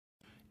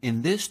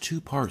In this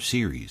two-part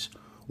series,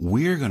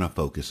 we're going to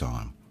focus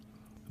on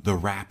the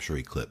Rapture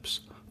eclipse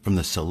from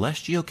the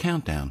celestial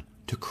countdown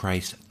to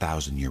Christ's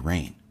 1,000-year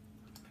reign,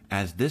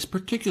 as this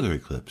particular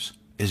eclipse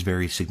is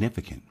very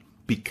significant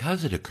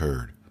because it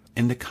occurred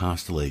in the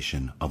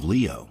constellation of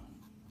Leo.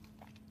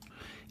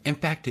 In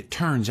fact, it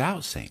turns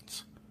out,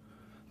 saints,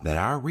 that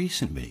our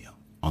recent video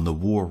on the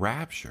war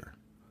Rapture,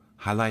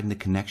 highlighting the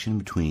connection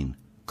between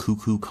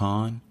Cuckoo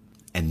Khan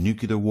and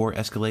nuclear war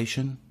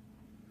escalation,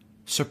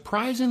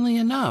 surprisingly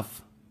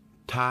enough,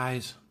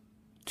 ties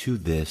to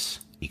this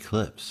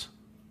eclipse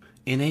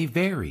in a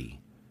very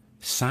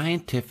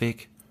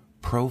scientific,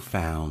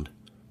 profound,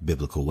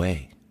 biblical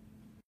way.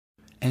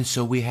 And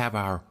so we have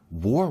our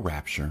war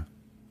rapture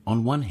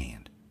on one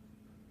hand,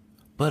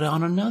 but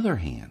on another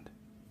hand,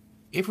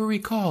 if we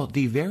recall,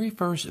 the very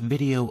first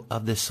video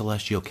of this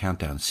Celestial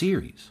Countdown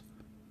series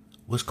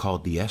was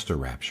called the Esther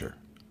Rapture.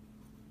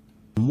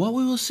 And what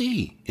we will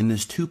see in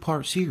this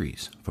two-part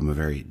series, from a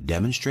very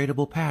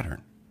demonstrable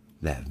pattern,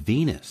 that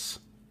Venus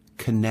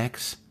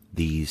connects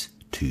these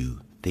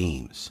two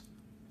themes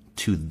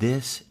to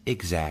this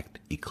exact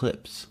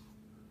eclipse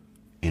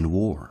in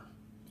war,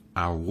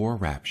 our war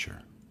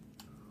rapture,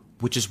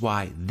 which is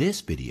why this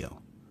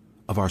video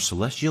of our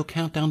Celestial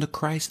Countdown to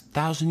Christ's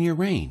 1,000-year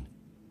reign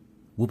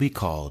will be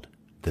called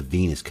the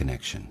Venus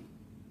Connection.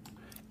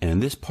 And in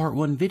this part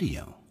 1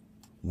 video,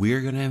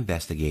 we're going to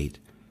investigate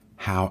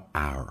how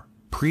our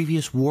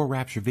previous war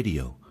rapture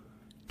video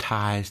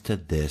ties to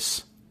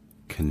this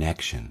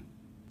connection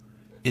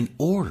in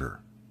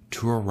order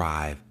to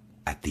arrive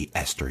at the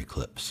Esther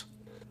eclipse,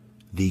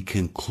 the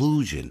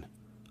conclusion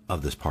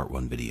of this part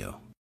 1 video.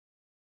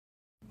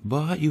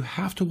 But you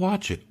have to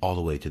watch it all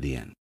the way to the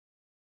end.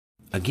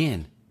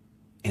 Again,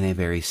 in a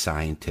very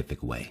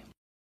scientific way.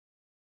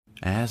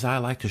 As I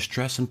like to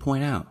stress and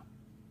point out,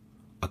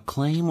 a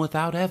claim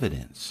without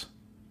evidence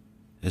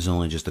is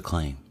only just a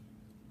claim.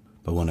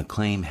 But when a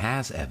claim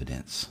has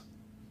evidence,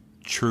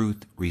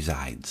 truth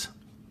resides.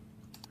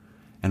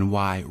 And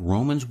why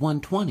Romans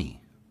 1:20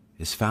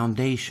 is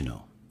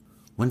foundational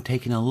when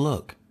taking a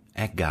look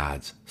at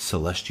God's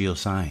celestial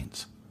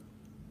signs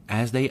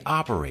as they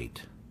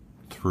operate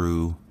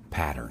through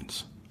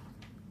patterns.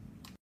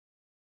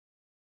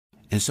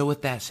 And so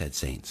with that said,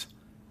 saints,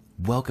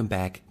 welcome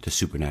back to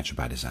Supernatural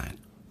by Design.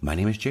 My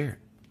name is Jared.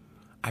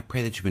 I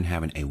pray that you've been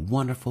having a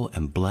wonderful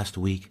and blessed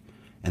week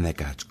and that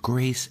God's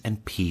grace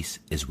and peace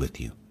is with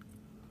you.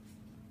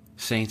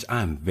 Saints,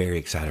 I'm very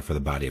excited for the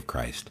body of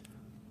Christ.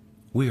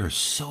 We are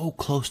so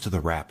close to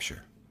the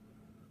rapture.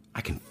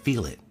 I can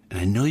feel it, and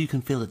I know you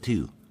can feel it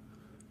too.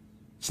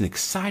 It's an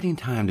exciting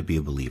time to be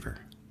a believer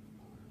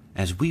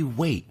as we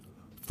wait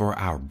for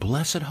our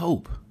blessed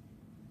hope,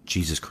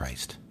 Jesus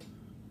Christ.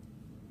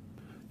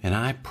 And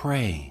I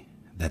pray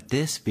that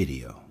this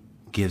video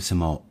gives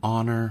him all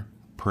honor,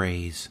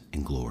 praise,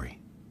 and glory,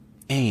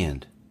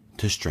 and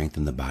to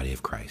strengthen the body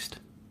of Christ.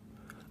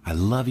 I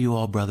love you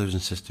all, brothers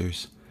and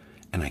sisters,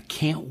 and I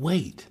can't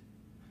wait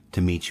to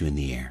meet you in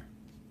the air.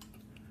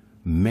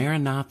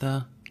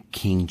 Maranatha,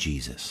 King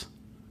Jesus,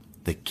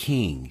 the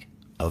King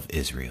of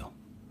Israel.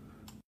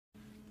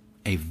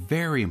 A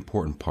very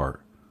important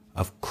part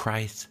of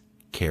Christ's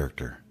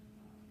character,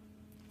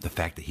 the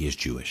fact that he is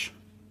Jewish.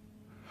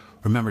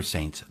 Remember,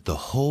 saints, the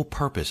whole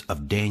purpose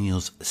of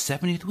Daniel's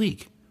 70th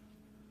week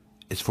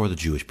is for the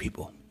Jewish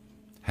people.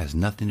 It has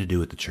nothing to do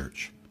with the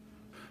church,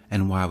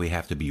 and why we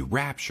have to be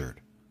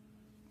raptured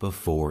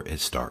before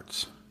it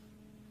starts.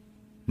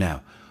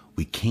 Now,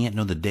 we can't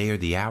know the day or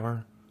the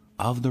hour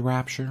of the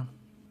rapture,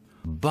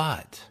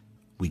 but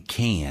we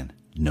can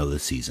know the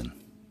season.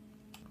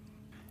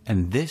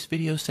 And this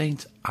video,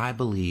 saints, I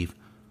believe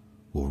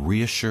will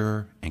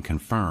reassure and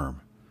confirm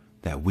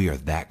that we are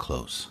that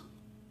close,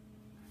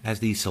 as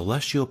these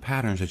celestial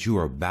patterns that you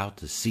are about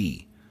to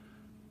see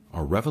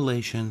are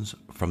revelations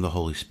from the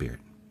Holy Spirit.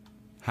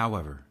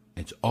 However,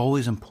 it's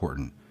always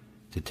important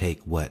to take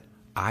what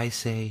I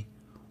say,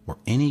 or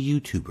any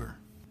YouTuber,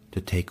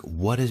 to take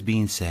what is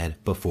being said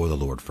before the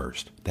Lord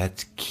first.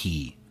 That's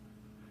key.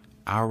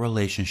 Our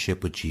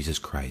relationship with Jesus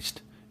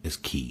Christ is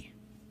key.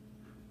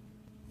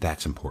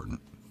 That's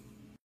important.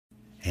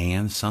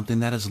 And something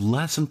that is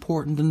less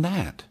important than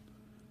that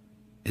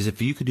is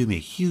if you could do me a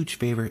huge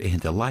favor and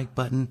hit the like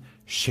button,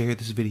 share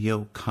this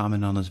video,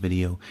 comment on this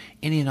video.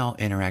 Any and all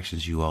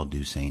interactions you all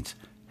do, saints,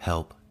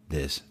 help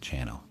this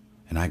channel.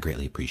 And I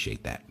greatly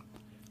appreciate that.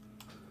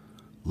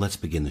 Let's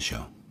begin the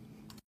show.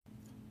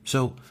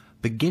 So,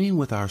 beginning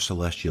with our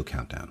celestial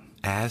countdown,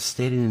 as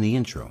stated in the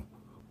intro,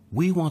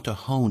 we want to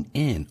hone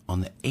in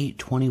on the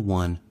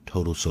 8/21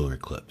 total solar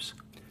eclipse,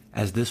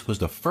 as this was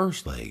the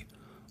first leg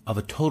of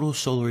a total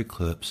solar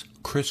eclipse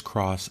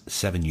crisscross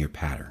 7-year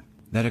pattern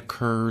that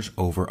occurs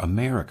over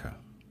America.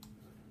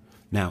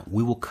 Now,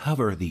 we will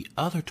cover the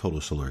other total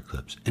solar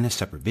eclipse in a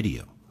separate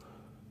video,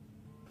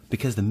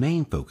 because the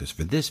main focus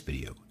for this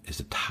video is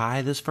to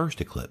tie this first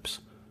eclipse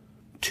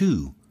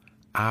to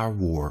our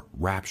war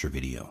rapture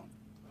video,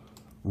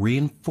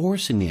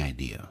 reinforcing the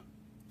idea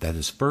that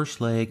this first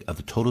leg of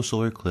the total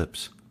solar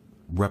eclipse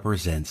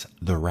represents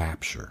the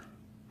rapture.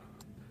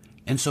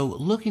 And so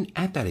looking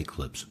at that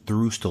eclipse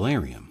through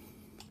stellarium,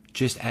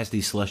 just as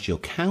the celestial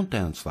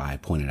countdown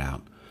slide pointed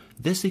out,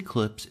 this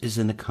eclipse is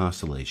in the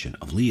constellation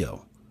of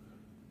Leo.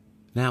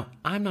 Now,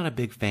 I'm not a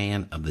big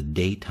fan of the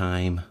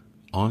daytime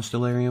on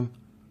stellarium,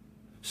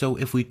 so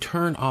if we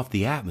turn off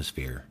the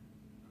atmosphere,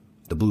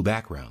 the blue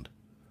background,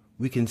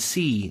 we can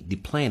see the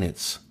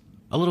planets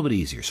a little bit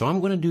easier. So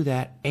I'm going to do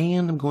that,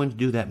 and I'm going to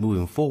do that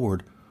moving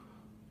forward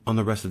on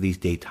the rest of these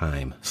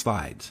daytime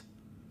slides.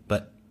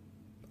 But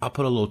I'll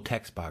put a little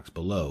text box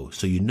below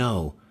so you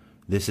know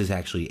this is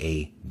actually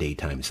a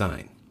daytime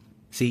sign.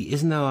 See,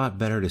 isn't that a lot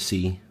better to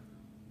see?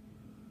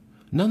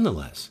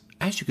 Nonetheless,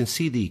 as you can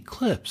see, the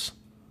eclipse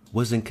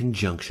was in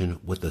conjunction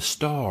with the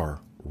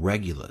star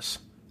Regulus.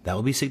 That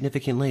will be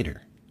significant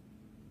later.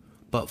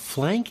 But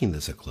flanking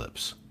this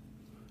eclipse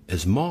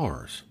is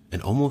Mars,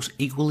 and almost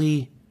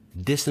equally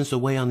distanced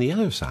away on the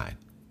other side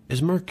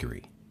is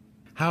Mercury.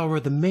 However,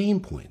 the main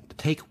point, the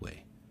takeaway,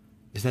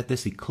 is that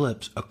this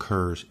eclipse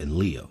occurs in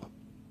Leo.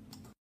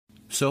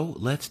 So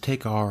let's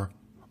take our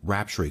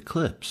Rapture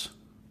eclipse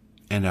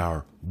and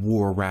our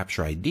war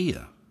rapture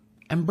idea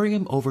and bring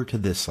them over to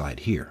this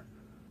slide here,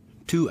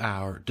 to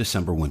our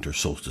December winter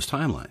solstice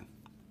timeline,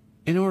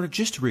 in order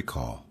just to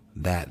recall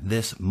that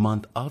this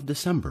month of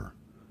December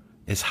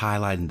is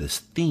highlighting this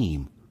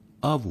theme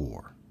of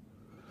war,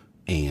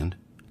 and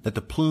that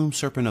the plumed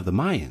serpent of the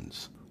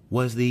Mayans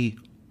was the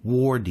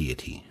war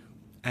deity,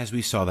 as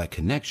we saw that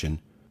connection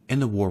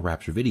in the war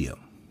rapture video.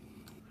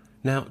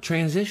 Now,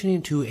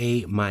 transitioning to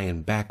a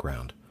Mayan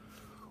background,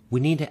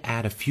 we need to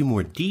add a few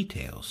more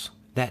details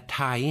that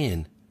tie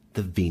in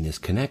the Venus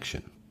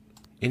connection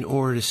in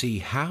order to see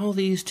how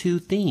these two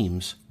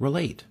themes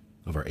relate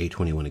of our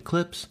A21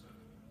 eclipse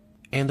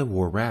and the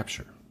war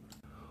rapture.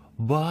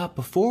 But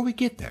before we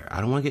get there,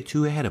 I don't want to get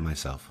too ahead of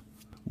myself.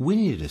 We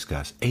need to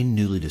discuss a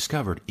newly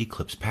discovered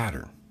eclipse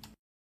pattern.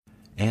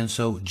 And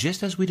so,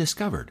 just as we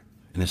discovered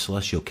in the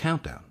celestial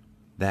countdown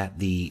that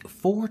the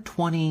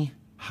 420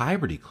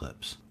 hybrid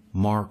eclipse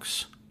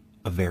marks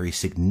a very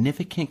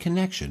significant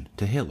connection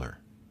to Hitler.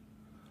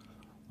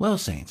 Well,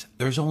 Saints,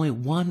 there's only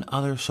one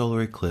other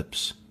solar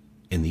eclipse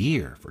in the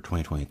year for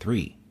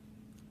 2023.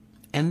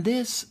 And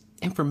this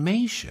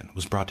information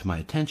was brought to my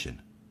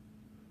attention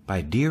by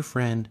a dear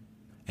friend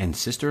and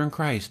sister in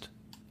Christ,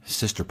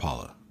 Sister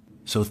Paula.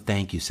 So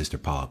thank you, Sister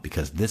Paula,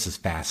 because this is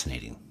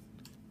fascinating.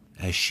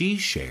 As she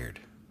shared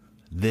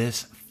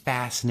this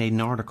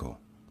fascinating article,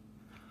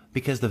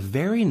 because the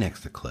very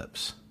next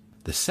eclipse,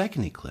 the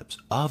second eclipse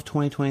of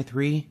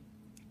 2023,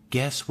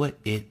 guess what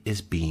it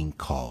is being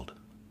called?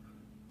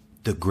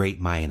 The Great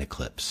Mayan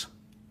Eclipse.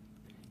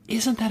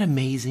 Isn't that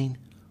amazing?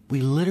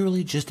 We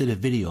literally just did a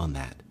video on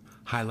that,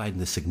 highlighting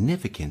the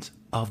significance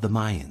of the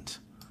Mayans.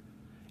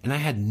 And I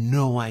had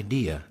no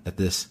idea that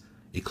this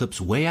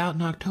eclipse way out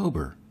in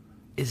October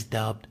is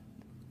dubbed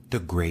the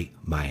Great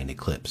Mayan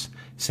Eclipse.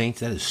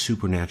 Saints, that is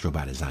supernatural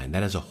by design.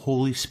 That is a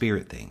Holy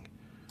Spirit thing.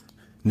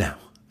 Now,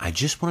 I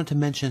just wanted to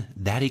mention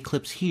that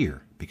eclipse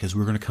here because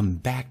we're going to come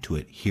back to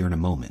it here in a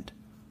moment,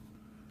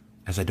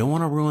 as I don't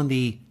want to ruin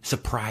the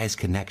surprise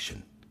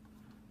connection.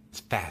 It's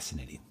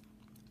fascinating.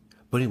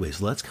 But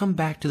anyways, let's come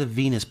back to the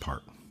Venus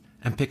part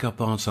and pick up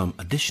on some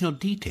additional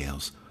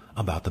details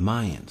about the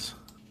Mayans.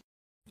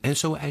 And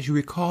so, as you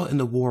recall in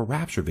the War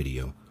Rapture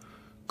video,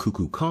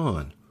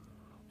 Kukulkan,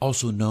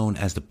 also known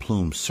as the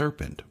plumed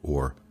serpent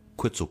or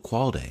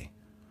Quetzalcoatl,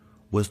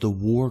 was the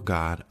war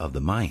god of the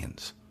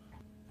Mayans,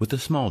 with a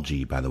small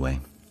g, by the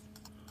way.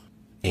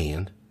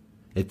 And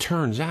it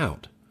turns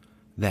out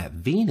that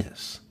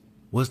Venus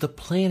was the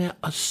planet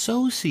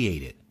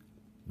associated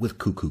with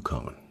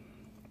Kukulkan.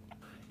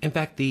 In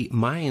fact, the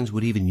Mayans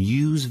would even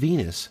use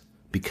Venus,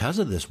 because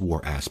of this war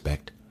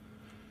aspect,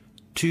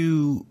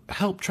 to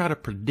help try to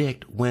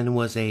predict when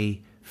was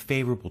a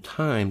favorable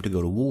time to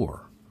go to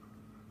war.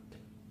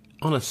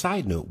 On a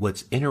side note,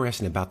 what's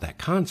interesting about that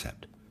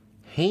concept,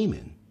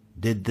 Haman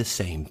did the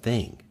same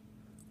thing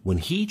when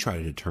he tried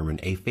to determine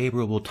a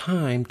favorable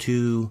time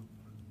to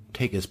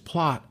take his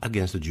plot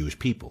against the Jewish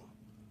people.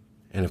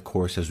 And of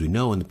course, as we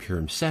know in the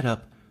Purim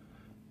setup,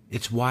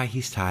 it's why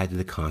he's tied to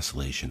the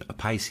constellation of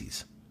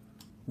Pisces,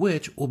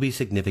 which will be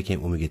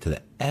significant when we get to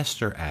the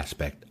Esther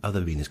aspect of the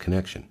Venus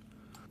connection.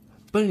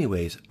 But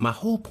anyways, my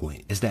whole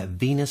point is that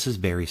Venus is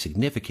very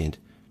significant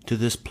to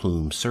this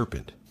plumed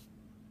serpent.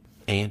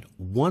 And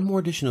one more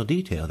additional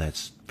detail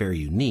that's very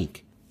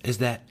unique is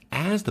that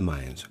as the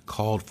Mayans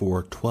called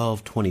for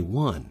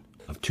 12/21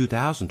 of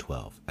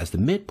 2012 as the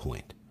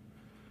midpoint,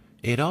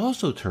 it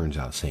also turns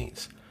out,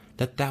 Saints,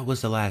 that that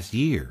was the last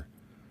year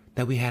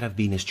that we had a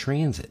Venus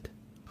transit,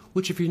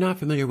 which, if you're not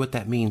familiar with what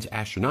that means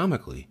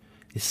astronomically,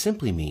 it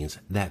simply means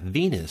that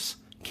Venus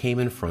came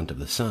in front of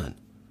the sun.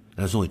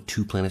 Now, there's only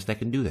two planets that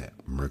can do that,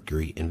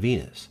 Mercury and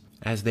Venus,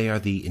 as they are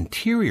the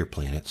interior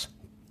planets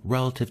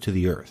relative to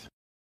the Earth.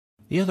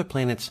 The other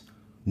planets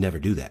never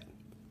do that.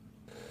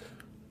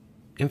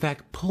 In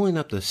fact, pulling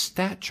up the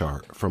stat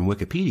chart from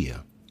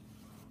Wikipedia,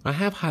 I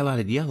have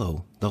highlighted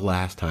yellow the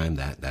last time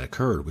that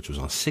occurred, which was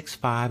on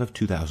 6/5 of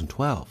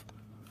 2012.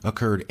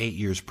 Occurred 8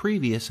 years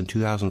previous in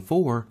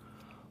 2004,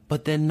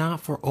 but then not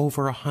for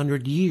over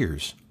 100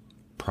 years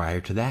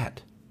prior to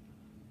that.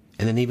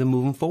 And then even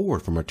moving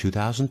forward from our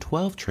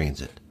 2012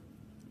 transit,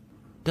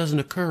 doesn't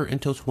occur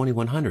until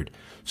 2100.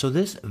 So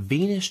this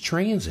Venus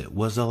transit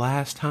was the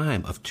last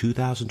time of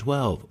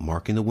 2012,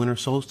 marking the winter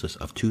solstice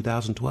of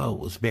 2012,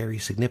 was very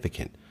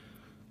significant.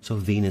 So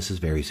Venus is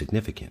very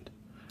significant.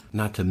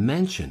 Not to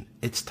mention,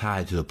 it's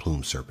tied to the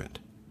plumed serpent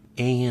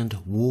and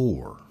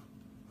war.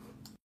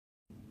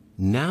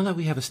 Now that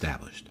we have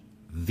established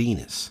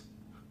Venus,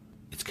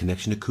 its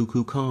connection to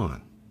Cuckoo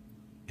Khan,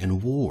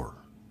 and war,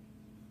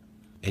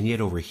 and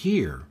yet over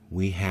here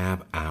we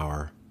have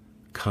our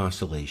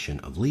constellation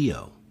of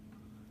Leo.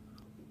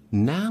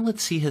 Now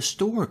let's see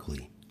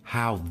historically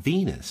how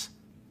Venus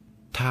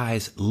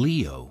ties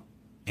Leo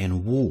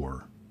and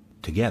war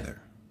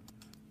together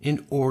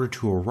in order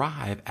to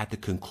arrive at the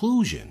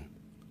conclusion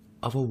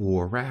of a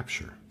war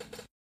rapture.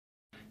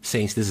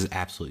 Saints, this is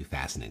absolutely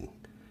fascinating.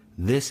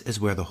 This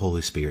is where the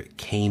Holy Spirit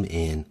came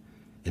in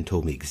and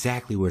told me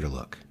exactly where to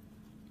look.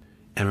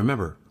 And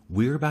remember,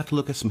 we're about to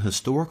look at some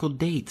historical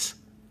dates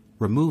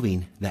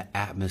removing the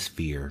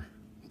atmosphere.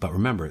 But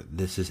remember,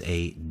 this is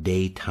a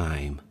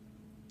daytime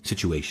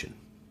situation.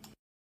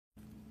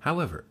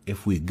 However,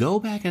 if we go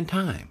back in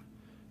time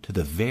to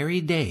the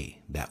very day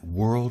that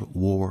World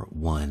War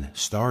I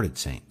started,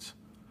 saints,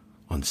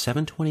 on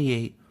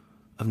 7/28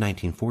 of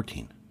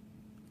 1914,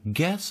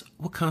 guess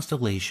what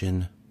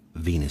constellation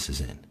Venus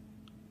is in?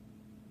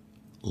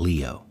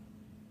 Leo.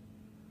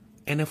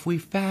 And if we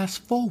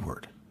fast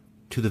forward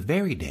to the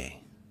very day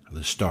of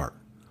the start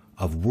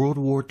of World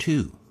War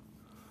II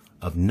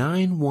of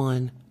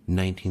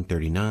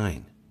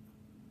 9/1/1939,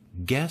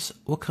 guess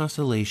what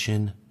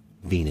constellation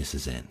Venus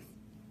is in?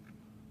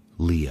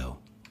 Leo.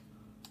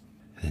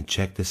 And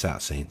check this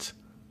out, saints.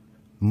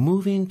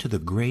 Moving to the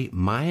great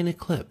Mayan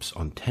eclipse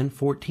on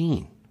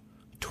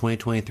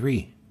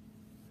 10/14/2023,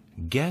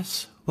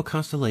 guess what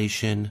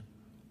constellation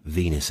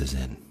Venus is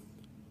in?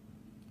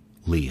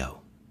 Leo.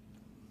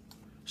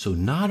 So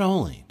not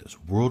only does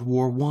World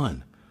War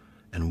I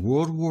and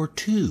World War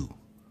II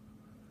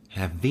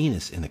have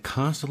Venus in the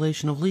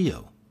constellation of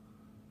Leo,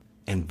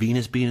 and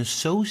Venus being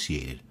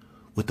associated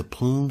with the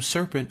plumed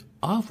serpent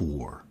of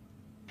war,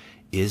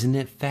 isn't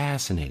it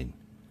fascinating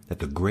that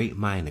the great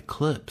Mayan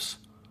eclipse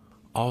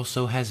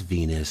also has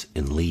Venus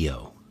in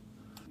Leo?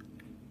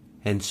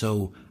 And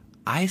so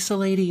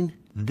isolating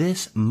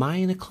this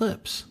Mayan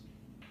eclipse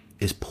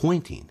is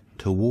pointing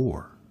to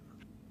war,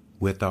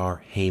 with our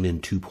Haman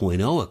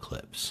 2.0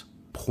 eclipse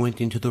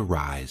pointing to the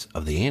rise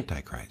of the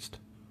Antichrist.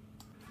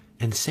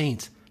 And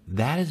saints,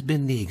 that has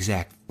been the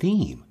exact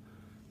theme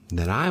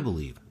that I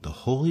believe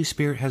the Holy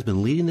Spirit has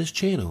been leading this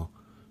channel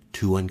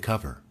to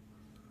uncover.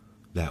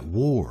 That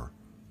war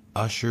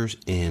ushers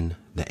in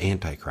the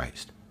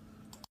Antichrist.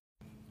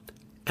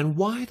 And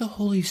why the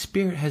Holy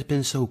Spirit has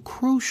been so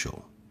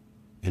crucial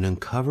in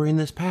uncovering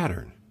this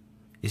pattern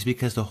is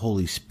because the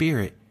Holy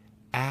Spirit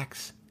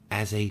acts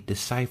as a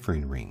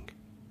deciphering ring.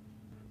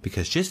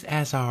 Because just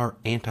as our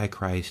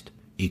Antichrist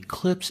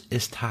eclipse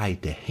is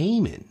tied to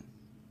Haman,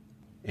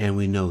 and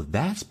we know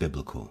that's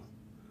biblical,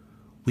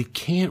 we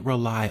can't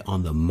rely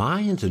on the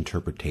Mayans'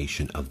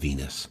 interpretation of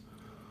Venus.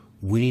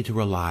 We need to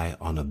rely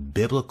on a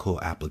biblical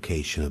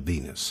application of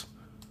Venus.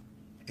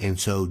 And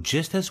so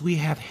just as we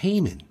have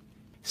Haman,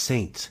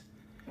 saints,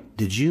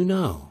 did you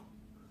know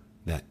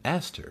that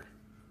Esther,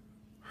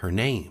 her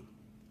name,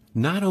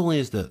 not only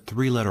is the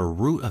three-letter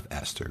root of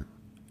Esther,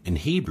 in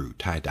Hebrew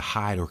tied to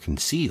hide or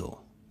conceal,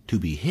 to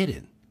be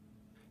hidden,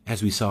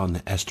 as we saw in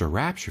the Esther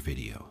Rapture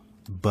video,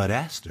 but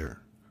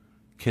Esther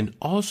can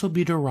also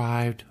be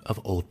derived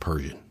of Old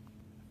Persian,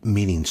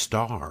 meaning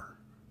star,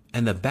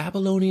 and the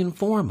Babylonian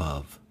form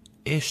of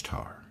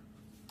Ishtar.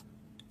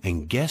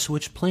 And guess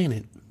which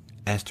planet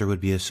Esther would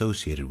be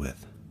associated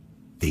with?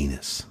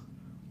 Venus.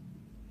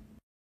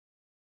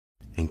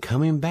 And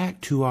coming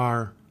back to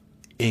our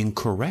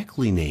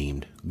incorrectly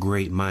named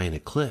Great Mayan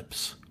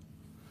Eclipse,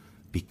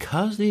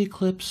 because the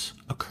eclipse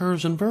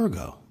occurs in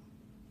Virgo,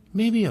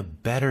 maybe a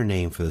better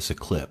name for this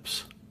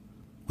eclipse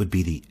would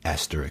be the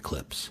Esther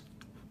eclipse.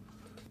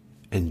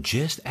 And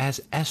just as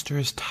Esther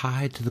is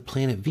tied to the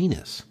planet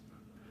Venus,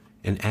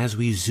 and as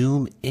we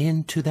zoom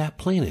into that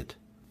planet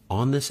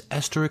on this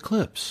Esther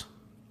eclipse,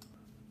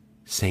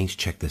 saints,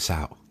 check this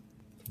out.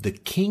 The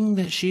king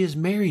that she is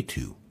married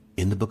to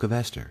in the book of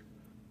Esther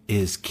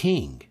is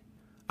King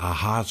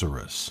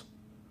Ahasuerus.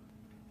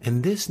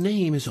 And this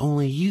name is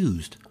only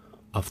used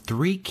of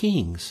 3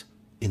 kings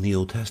in the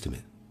Old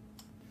Testament.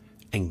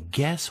 And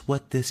guess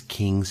what this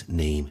king's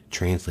name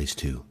translates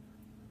to?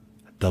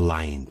 The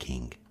Lion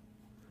King.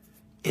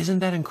 Isn't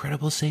that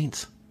incredible,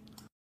 saints?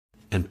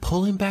 And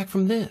pulling back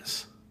from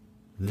this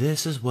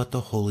is what the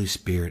Holy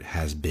Spirit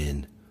has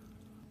been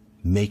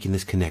making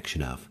this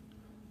connection of,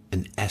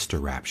 an Esther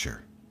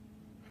rapture.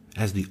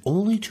 As the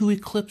only 2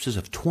 eclipses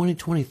of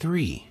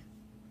 2023,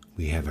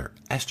 we have our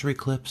Esther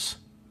eclipse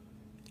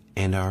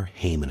and our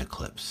Haman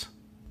eclipse,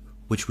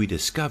 which we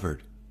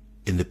discovered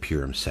in the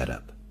Purim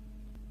setup.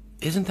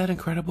 Isn't that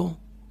incredible?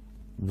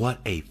 What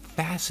a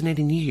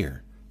fascinating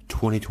year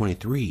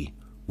 2023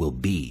 will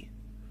be.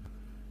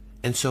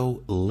 And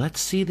so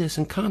let's see this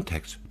in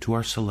context to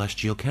our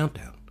celestial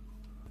countdown.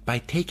 By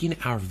taking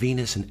our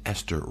Venus and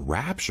Esther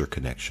rapture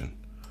connection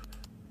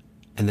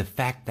and the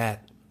fact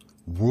that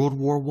World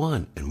War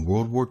I and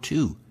World War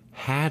II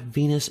had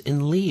Venus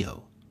in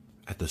Leo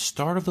at the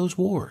start of those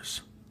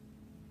wars.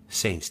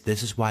 Saints,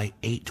 this is why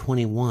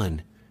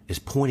 821 is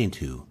pointing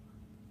to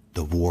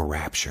the war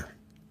rapture.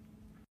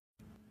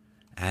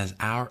 As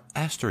our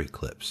Esther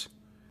eclipse,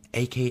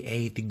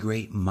 aka the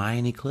Great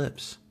Mayan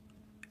Eclipse,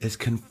 is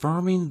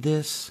confirming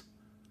this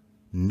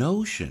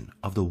notion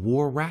of the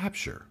war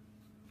rapture,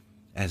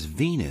 as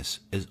Venus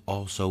is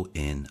also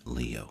in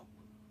Leo.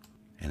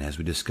 And as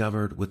we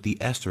discovered with the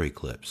Esther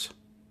eclipse,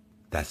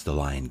 that's the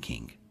Lion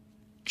King,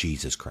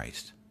 Jesus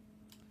Christ.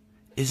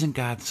 Isn't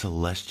God's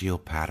celestial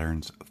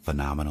patterns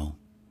phenomenal?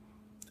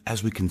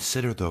 As we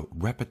consider the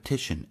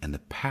repetition and the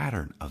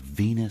pattern of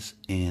Venus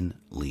in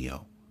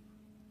Leo,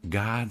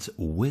 God's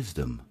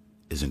wisdom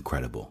is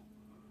incredible.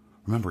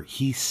 Remember,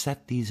 he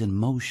set these in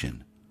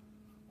motion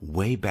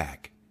way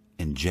back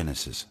in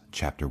Genesis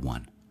chapter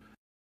 1.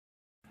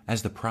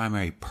 As the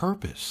primary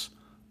purpose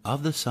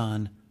of the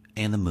sun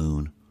and the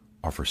moon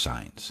are for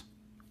signs.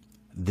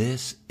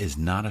 This is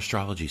not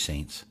astrology,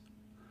 saints.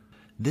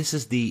 This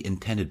is the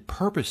intended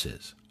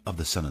purposes of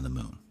the sun and the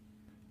moon,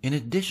 in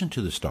addition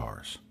to the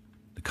stars,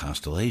 the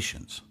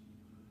constellations,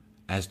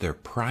 as their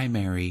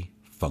primary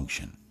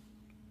function.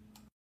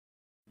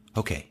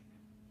 Okay,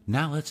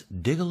 now let's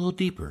dig a little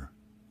deeper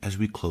as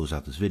we close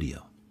out this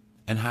video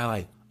and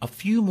highlight a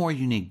few more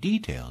unique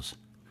details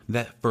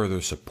that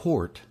further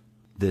support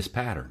this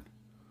pattern.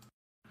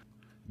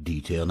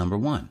 Detail number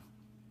 1.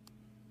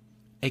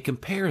 A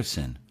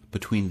comparison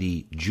between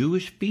the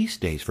Jewish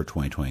feast days for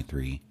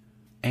 2023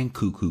 and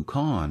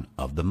Kukulkan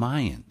of the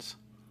Mayans.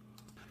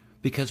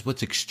 Because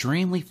what's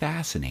extremely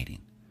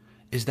fascinating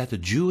is that the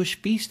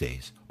Jewish feast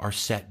days are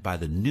set by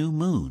the new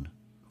moon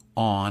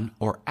on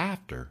or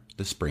after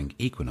the spring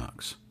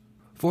equinox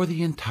for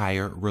the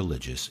entire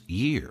religious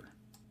year.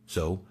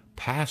 So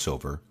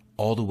Passover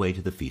all the way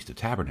to the Feast of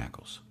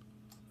Tabernacles.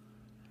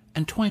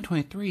 And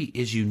 2023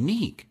 is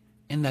unique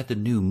in that the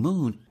new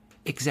moon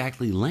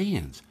exactly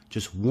lands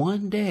just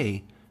one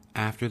day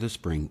after the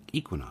spring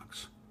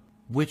equinox,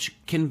 which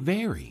can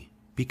vary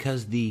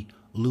because the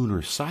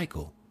lunar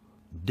cycle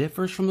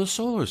differs from the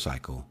solar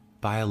cycle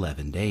by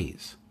 11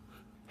 days.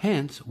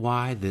 Hence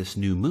why this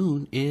new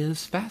moon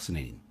is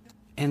fascinating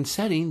and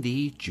setting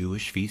the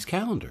Jewish feast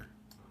calendar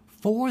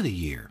for the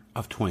year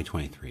of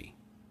 2023.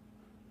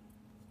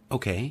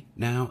 Okay,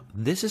 now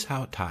this is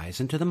how it ties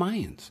into the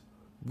Mayans,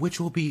 which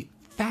will be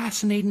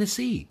fascinating to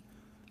see,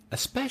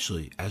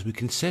 especially as we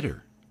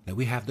consider that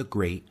we have the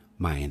Great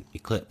Mayan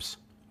Eclipse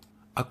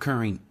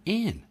occurring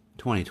in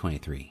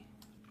 2023,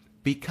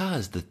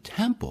 because the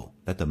temple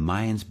that the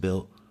Mayans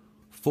built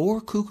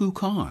for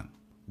Kukulkan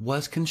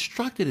was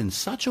constructed in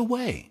such a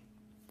way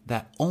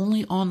that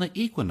only on the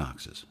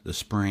equinoxes, the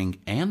spring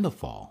and the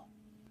fall,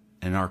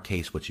 in our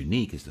case what's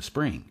unique is the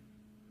spring,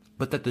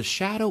 but that the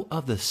shadow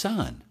of the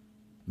sun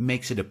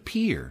makes it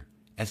appear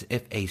as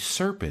if a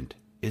serpent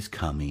is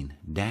coming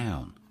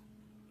down,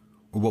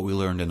 or what we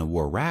learned in the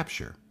war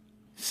rapture,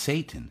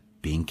 Satan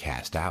being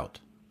cast out.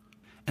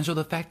 And so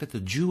the fact that the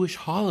Jewish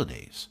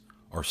holidays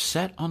are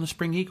set on the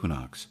spring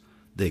equinox,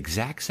 the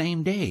exact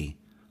same day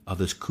of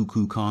this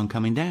Kukulkan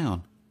coming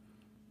down,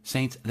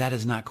 saints, that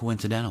is not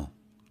coincidental,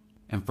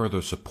 and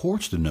further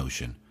supports the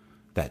notion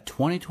that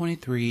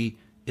 2023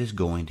 is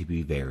going to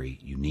be very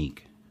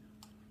unique.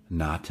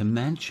 Not to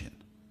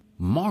mention,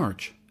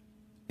 March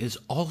is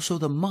also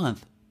the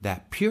month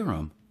that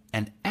Purim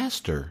and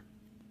Esther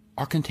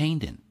are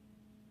contained in,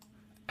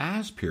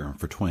 as Purim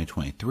for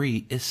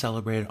 2023 is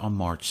celebrated on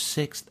March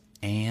 6th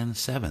and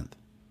 7th.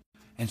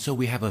 And so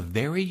we have a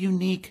very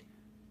unique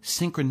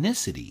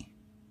synchronicity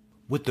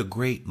with the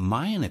Great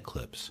Mayan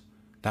Eclipse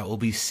that will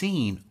be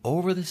seen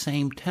over the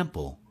same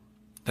temple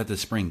that the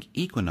spring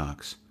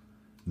equinox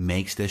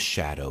makes this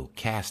shadow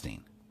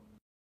casting.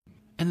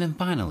 And then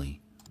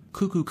finally,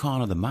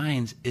 Kukulkan of the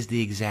Mayans is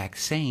the exact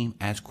same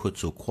as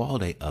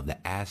Quetzalcoatl of the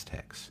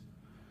Aztecs.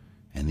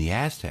 And the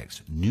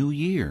Aztecs' New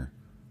Year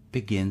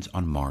begins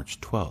on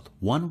March 12th,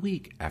 1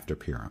 week after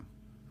Purim.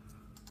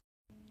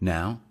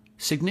 Now,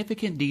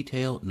 significant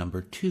detail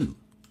number 2,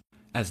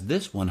 as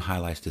this one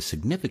highlights the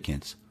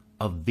significance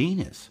of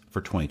Venus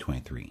for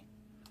 2023.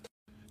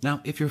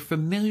 Now, if you're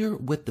familiar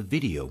with the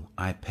video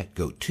I Pet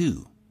Goat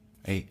 2,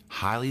 a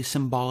highly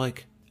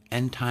symbolic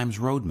end times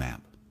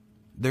roadmap,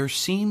 there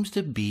seems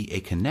to be a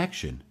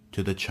connection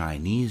to the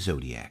Chinese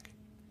zodiac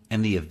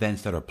and the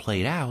events that are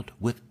played out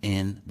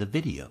within the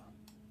video.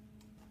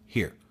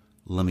 Here,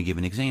 let me give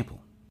an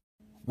example,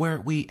 where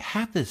we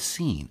have this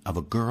scene of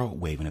a girl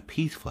waving a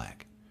peace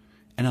flag,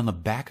 and on the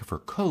back of her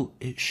coat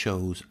it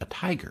shows a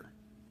tiger.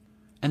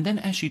 And then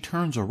as she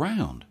turns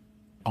around,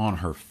 on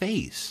her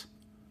face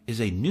is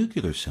a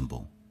nuclear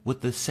symbol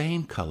with the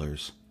same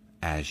colors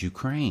as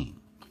Ukraine.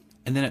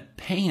 And then it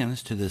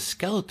pans to the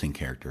skeleton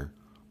character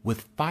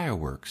with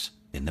fireworks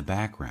in the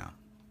background.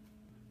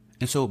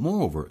 And so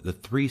moreover, the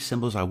 3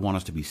 symbols I want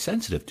us to be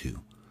sensitive to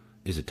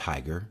is a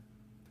tiger,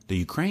 the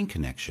Ukraine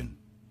connection,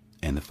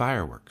 and the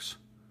fireworks.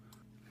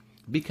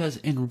 Because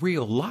in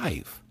real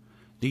life,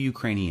 the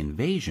Ukrainian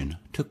invasion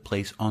took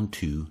place on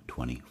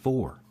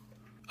 2/24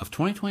 of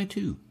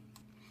 2022.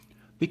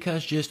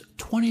 Because just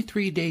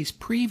 23 days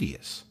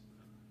previous,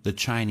 the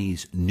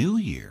Chinese New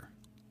Year,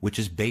 which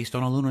is based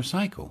on a lunar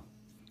cycle,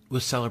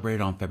 was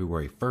celebrated on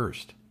February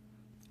 1st.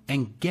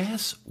 And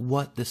guess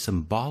what the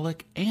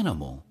symbolic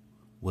animal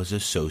was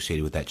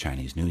associated with that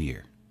Chinese New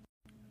Year?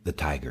 The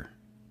tiger.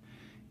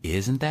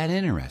 Isn't that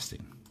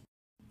interesting?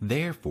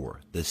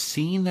 Therefore, the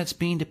scene that's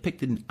being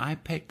depicted in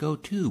iPet Go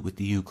 2 with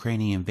the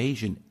Ukrainian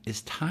invasion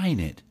is tying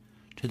it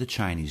to the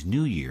Chinese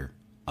New Year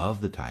of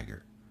the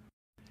tiger.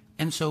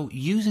 And so,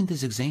 using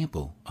this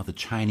example of the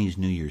Chinese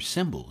New Year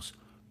symbols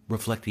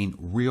reflecting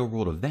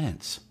real-world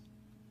events,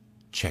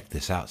 check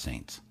this out,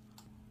 Saints.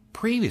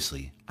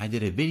 Previously, I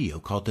did a video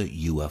called the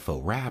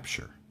UFO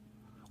Rapture,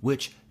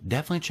 which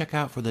definitely check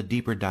out for the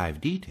deeper dive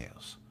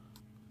details.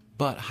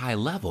 But high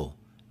level,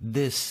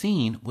 this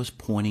scene was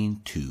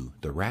pointing to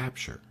the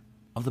rapture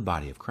of the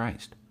body of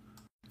Christ.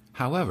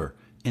 However,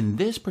 in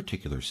this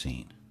particular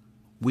scene,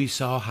 we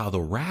saw how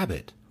the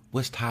rabbit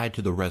was tied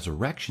to the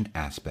resurrection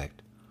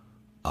aspect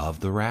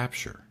of the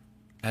rapture,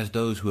 as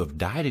those who have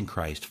died in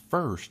Christ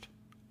first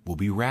will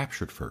be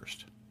raptured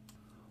first.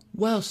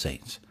 Well,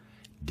 Saints,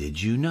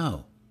 did you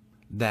know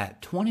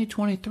that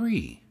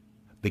 2023,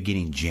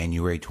 beginning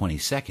January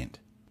 22nd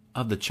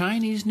of the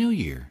Chinese New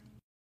Year,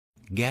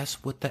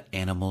 guess what the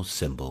animal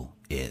symbol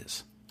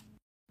is?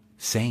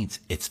 Saints,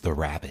 it's the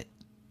rabbit.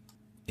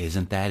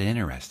 Isn't that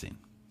interesting?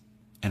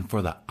 And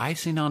for the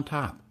icing on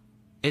top,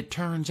 it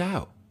turns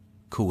out,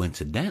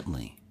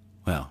 coincidentally,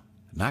 well,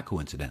 not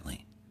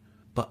coincidentally,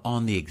 but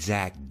on the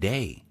exact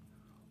day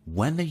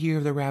when the year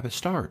of the rabbit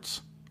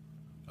starts,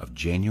 of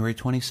January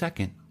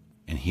 22nd,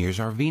 and here's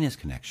our Venus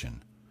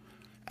connection.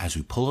 As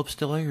we pull up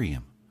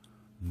Stellarium,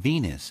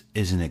 Venus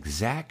is in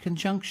exact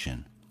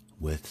conjunction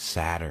with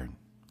Saturn.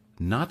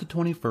 Not the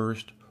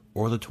 21st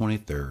or the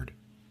 23rd,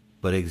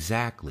 but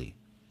exactly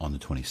on the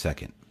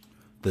 22nd,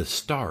 the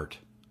start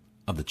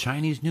of the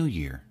Chinese New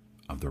Year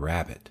of the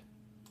rabbit.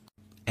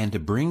 And to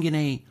bring in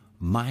a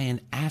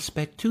Mayan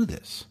aspect to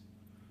this,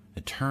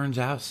 it turns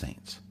out,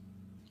 Saints,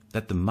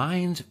 that the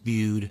Mayans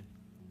viewed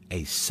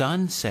a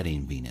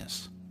sun-setting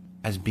Venus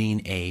as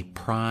being a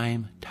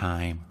prime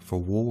time for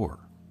war.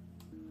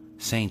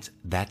 Saints,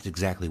 that's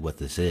exactly what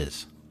this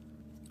is.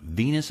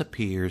 Venus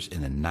appears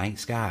in the night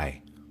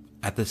sky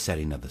at the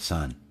setting of the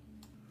sun,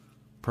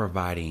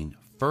 providing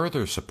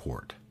further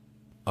support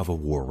of a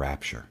war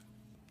rapture.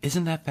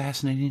 Isn't that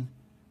fascinating?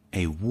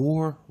 A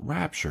war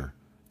rapture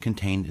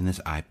contained in this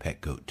iPet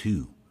Go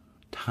 2,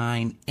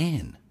 tying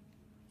in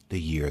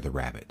the year of the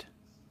rabbit.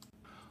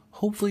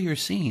 Hopefully you're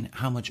seeing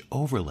how much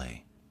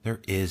overlay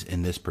there is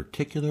in this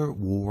particular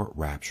war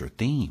rapture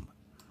theme.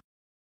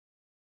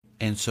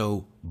 And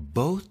so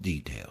both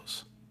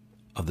details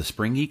of the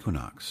spring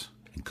equinox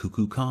and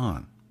Cuckoo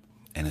Khan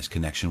and its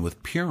connection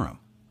with Purim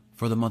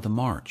for the month of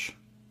March,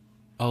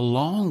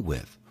 along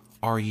with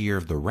our year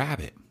of the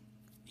rabbit,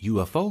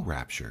 UFO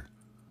rapture,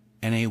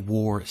 and a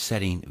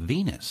war-setting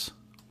Venus,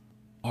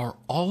 are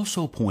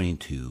also pointing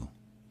to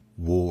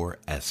war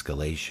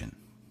escalation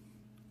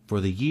for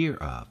the year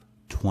of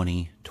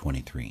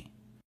 2023.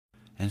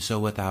 And so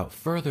without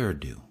further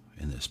ado,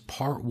 in this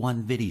part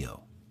 1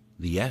 video,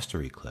 the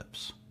Esther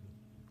eclipse,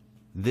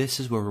 this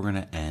is where we're going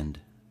to end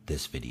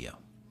this video.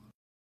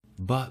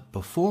 But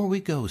before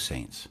we go,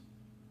 Saints,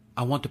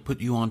 I want to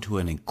put you onto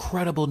an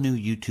incredible new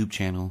YouTube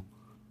channel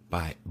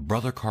by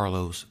Brother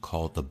Carlos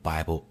called The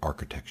Bible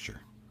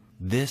Architecture.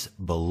 This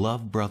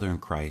beloved brother in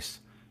Christ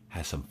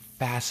has some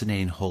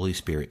fascinating Holy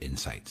Spirit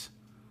insights,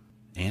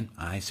 and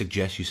I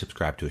suggest you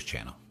subscribe to his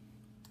channel.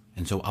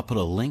 And so I'll put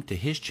a link to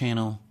his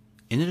channel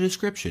in the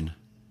description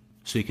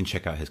so you can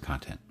check out his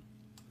content.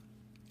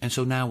 And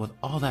so now, with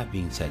all that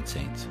being said,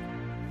 Saints,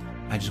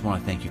 I just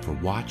want to thank you for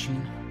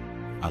watching.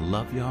 I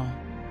love y'all.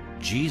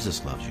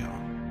 Jesus loves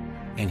y'all.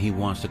 And he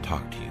wants to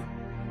talk to you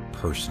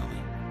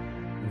personally.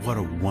 What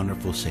a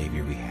wonderful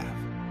Savior we have.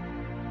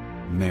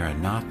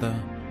 Maranatha,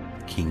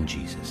 King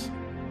Jesus.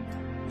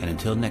 And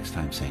until next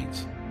time,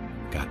 Saints,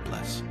 God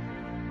bless.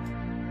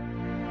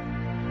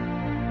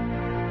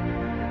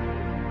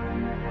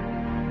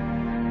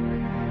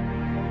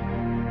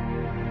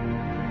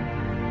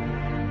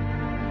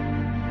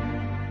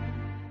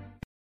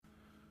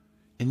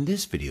 In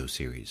this video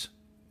series,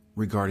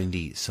 regarding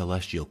the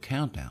celestial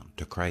countdown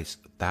to Christ's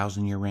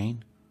 1,000-year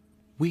reign,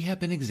 we have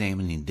been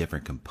examining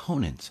different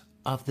components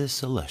of this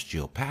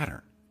celestial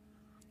pattern.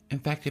 In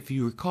fact, if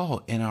you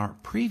recall in our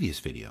previous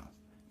video,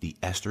 the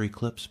Esther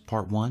Eclipse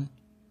Part 1,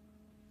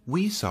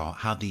 we saw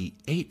how the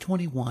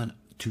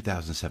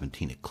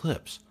 8/21/2017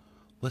 eclipse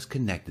was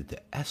connected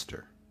to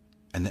Esther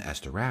and the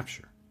Esther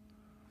Rapture.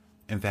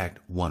 In fact,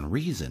 one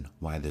reason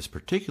why this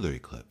particular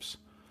eclipse,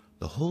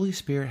 the Holy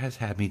Spirit has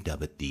had me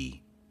dub it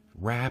the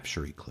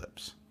Rapture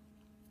Eclipse.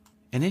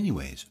 And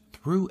anyways,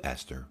 through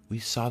Esther, we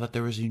saw that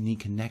there was a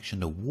unique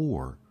connection to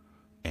war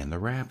and the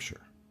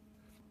rapture.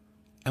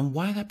 And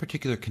why that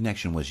particular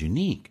connection was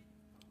unique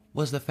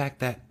was the fact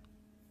that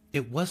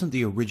it wasn't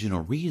the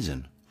original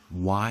reason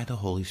why the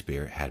Holy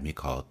Spirit had me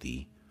call it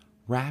the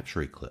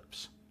Rapture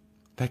Eclipse.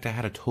 In fact, I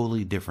had a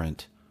totally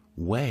different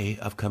way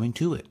of coming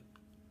to it.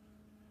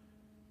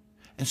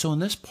 And so in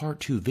this part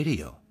 2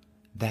 video,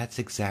 that's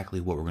exactly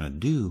what we're going to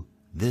do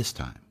this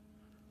time.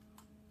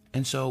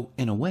 And so,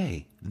 in a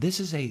way, this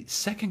is a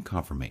second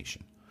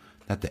confirmation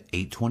that the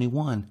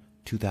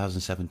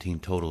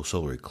 8/21/2017 total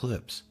solar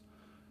eclipse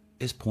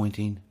is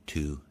pointing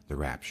to the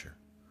rapture.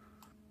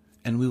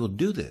 And we will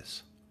do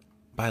this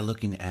by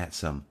looking at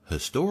some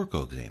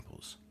historical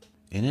examples,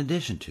 in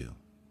addition to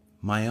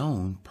my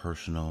own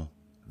personal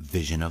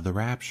vision of the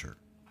rapture.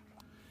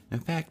 In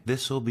fact,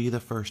 this will be the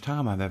first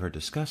time I've ever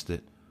discussed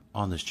it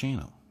on this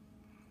channel.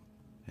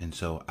 And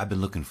so I've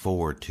been looking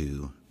forward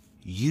to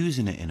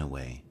using it in a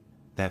way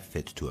that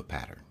fits to a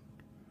pattern.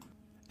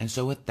 And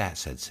so with that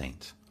said,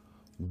 saints,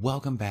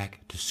 welcome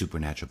back to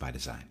Supernatural by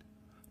Design.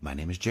 My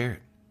name is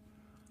Jared.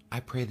 I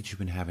pray that you've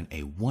been having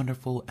a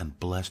wonderful and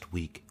blessed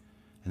week,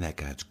 and that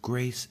God's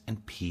grace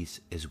and peace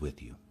is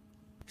with you.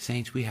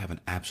 Saints, we have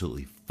an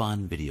absolutely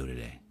fun video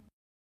today.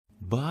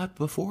 But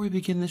before we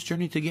begin this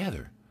journey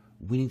together,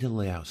 we need to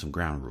lay out some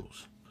ground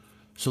rules.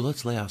 So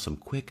let's lay out some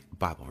quick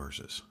Bible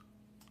verses.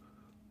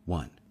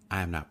 1.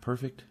 I am not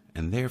perfect,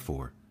 and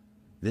therefore,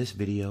 this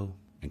video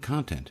and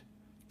content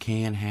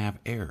can have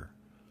error.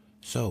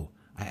 So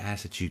I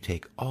ask that you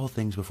take all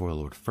things before the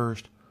Lord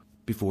first,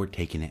 before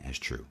taking it as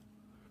true.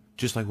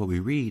 Just like what we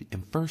read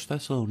in 1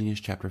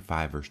 Thessalonians chapter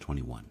 5, verse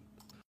 21.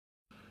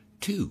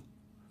 2.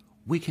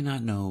 We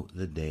cannot know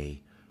the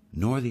day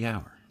nor the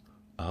hour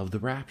of the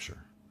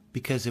rapture,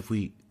 because if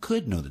we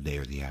could know the day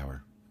or the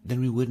hour, then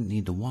we wouldn't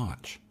need to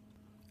watch,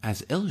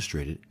 as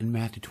illustrated in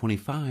Matthew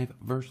 25,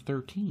 verse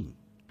 13,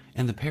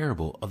 and the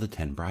parable of the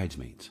 10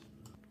 bridesmaids.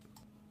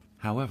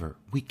 However,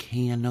 we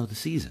can know the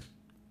season,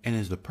 and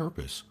is the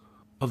purpose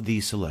of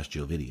these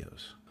celestial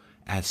videos,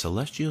 as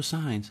celestial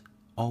signs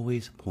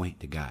always point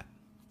to God.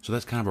 So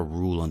that's kind of a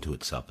rule unto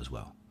itself as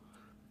well,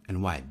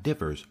 and why it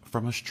differs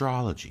from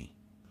astrology,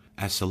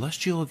 as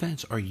celestial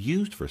events are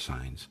used for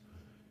signs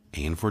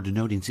and for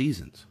denoting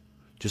seasons,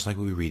 just like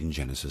what we read in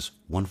Genesis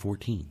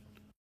 1:14.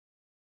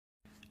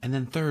 And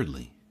then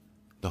thirdly,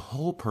 the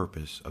whole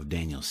purpose of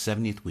Daniel's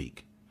 70th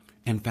week,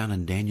 and found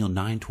in Daniel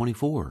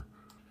 9:24,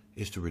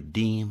 is to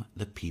redeem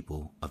the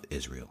people of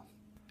Israel,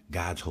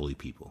 God's holy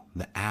people,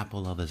 the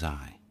apple of his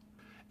eye,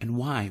 and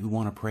why we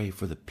want to pray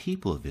for the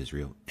people of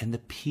Israel and the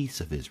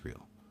peace of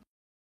Israel.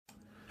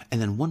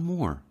 And then one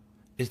more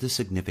is the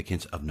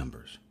significance of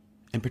numbers,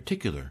 in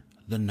particular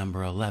the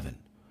number 11,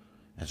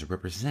 as it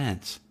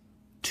represents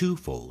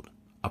twofold,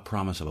 a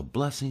promise of a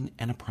blessing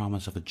and a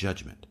promise of a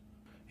judgment.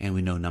 And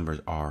we know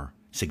numbers are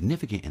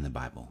significant in the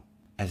Bible,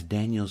 as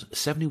Daniel's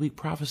 70-week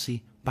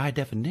prophecy, by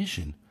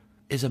definition,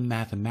 is a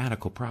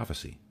mathematical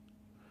prophecy.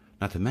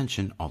 Not to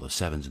mention all the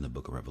sevens in the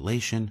book of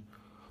Revelation,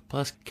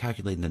 plus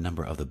calculating the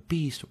number of the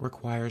beast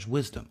requires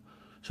wisdom.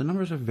 So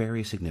numbers are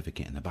very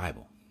significant in the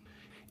Bible.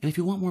 And if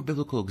you want more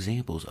biblical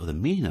examples of the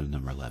meaning of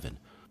number 11,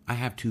 I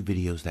have 2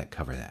 videos that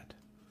cover that.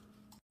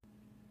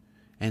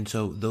 And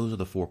so those are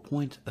the 4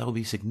 points that will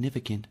be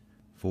significant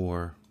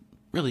for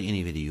really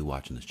any video you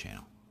watch on this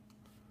channel.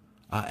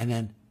 And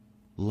then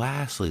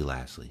lastly,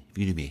 if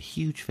you do me a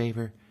huge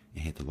favor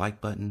and hit the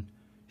like button,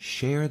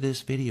 share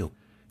this video,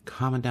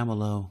 comment down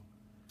below,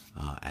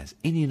 as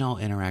any and all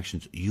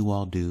interactions you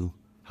all do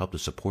help to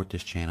support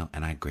this channel,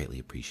 and I greatly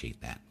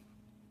appreciate that.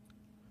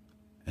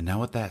 And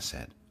now with that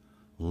said,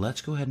 let's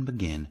go ahead and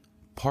begin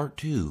part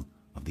 2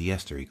 of the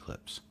Esther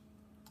eclipse.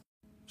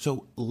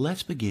 So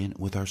let's begin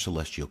with our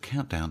celestial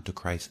countdown to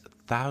Christ's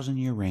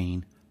 1,000-year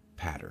reign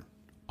pattern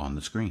on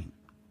the screen.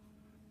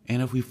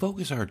 And if we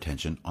focus our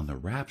attention on the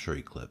Rapture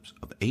eclipse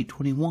of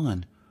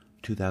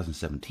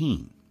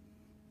 8/21/2017,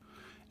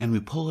 and we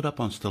pull it up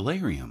on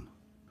Stellarium,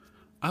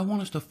 I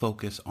want us to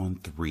focus on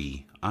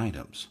 3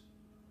 items.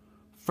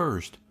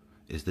 First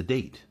is the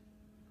date,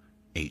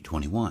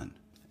 8/21,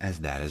 as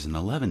that is an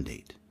 11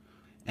 date,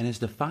 and is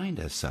defined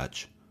as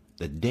such,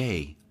 the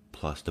day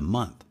plus the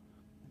month,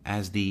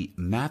 as the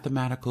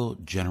mathematical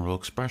general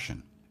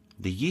expression.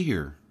 The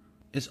year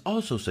is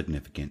also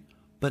significant,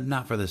 but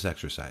not for this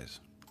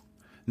exercise.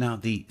 Now,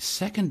 the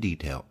second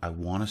detail I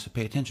want us to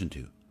pay attention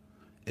to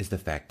is the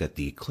fact that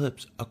the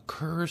eclipse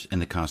occurs in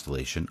the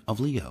constellation of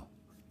Leo.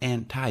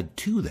 And tied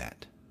to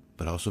that,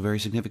 but also very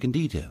significant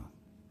detail,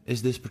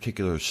 is this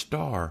particular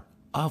star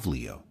of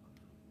Leo,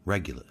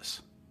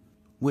 Regulus,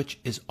 which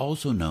is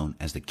also known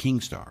as the King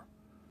Star,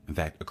 in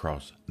fact,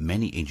 across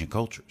many ancient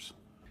cultures,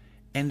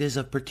 and is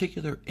of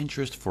particular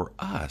interest for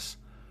us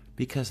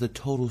because the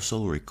total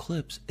solar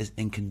eclipse is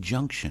in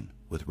conjunction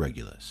with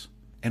Regulus,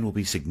 and will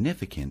be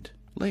significant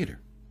later.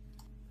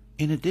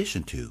 In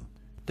addition to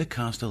the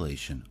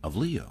constellation of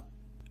Leo,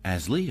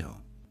 as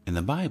Leo in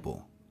the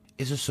Bible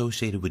is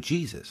associated with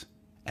Jesus,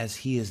 as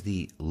he is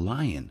the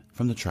lion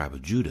from the tribe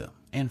of Judah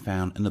and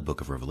found in the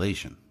book of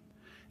Revelation.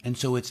 And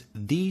so it's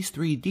these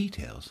 3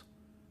 details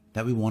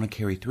that we want to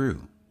carry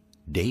through.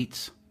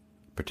 Dates,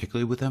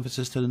 particularly with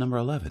emphasis to the number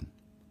 11,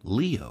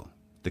 Leo,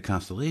 the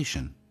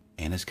constellation,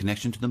 and its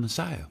connection to the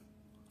Messiah.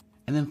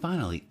 And then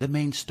finally, the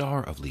main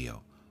star of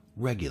Leo,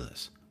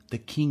 Regulus, the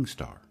king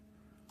star.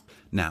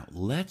 Now,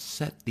 let's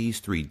set these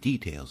three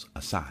details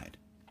aside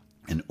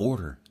in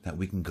order that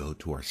we can go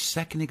to our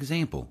second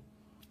example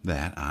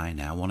that I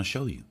now want to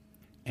show you.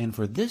 And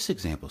for this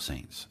example,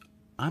 saints,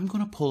 I'm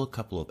going to pull a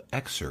couple of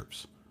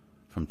excerpts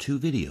from two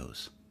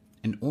videos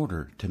in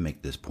order to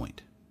make this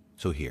point.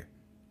 So here,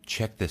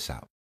 check this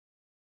out.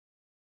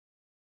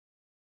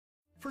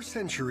 For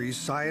centuries,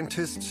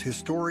 scientists,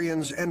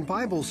 historians, and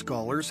Bible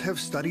scholars have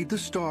studied the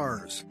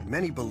stars.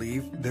 Many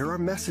believe there are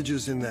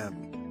messages in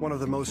them. One of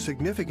the most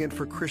significant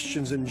for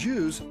Christians and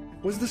Jews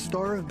was the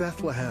Star of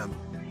Bethlehem,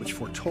 which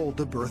foretold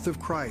the birth of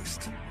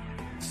Christ.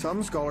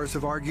 Some scholars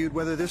have argued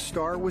whether this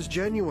star was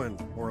genuine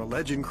or a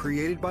legend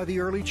created by the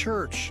early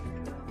church.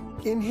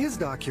 In his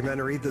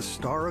documentary, The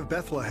Star of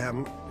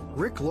Bethlehem,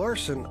 Rick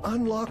Larson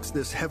unlocks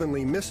this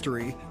heavenly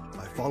mystery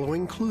by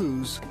following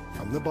clues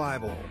from the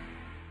Bible.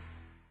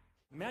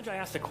 Magi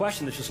asked a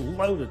question that's just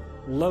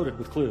loaded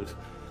with clues.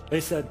 They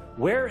said,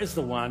 where is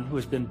the one who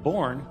has been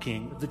born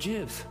king of the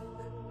Jews?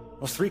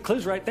 Those three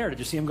clues right there. Did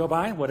you see them go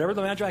by? Whatever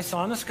the Magi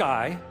saw in the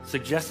sky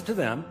suggested to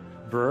them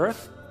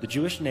birth, the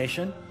Jewish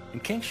nation,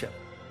 and kingship.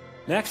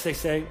 Next, they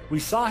say, we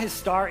saw his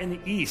star in the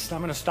east. I'm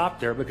going to stop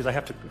there because I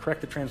have to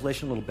correct the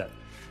translation a little bit.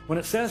 When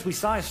it says we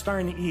saw his star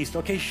in the east,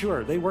 okay,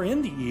 sure, they were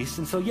in the east,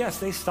 and so yes,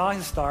 they saw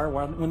his star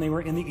when they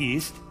were in the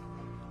east,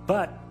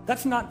 but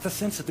that's not the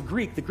sense of the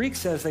Greek. The Greek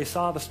says they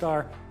saw the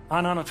star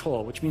on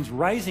Anatole, which means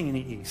rising in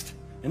the east,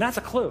 and that's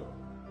a clue,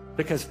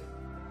 because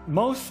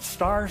most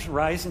stars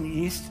rise in the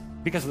east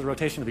because of the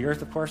rotation of the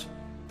earth, of course,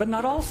 but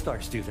not all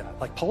stars do that,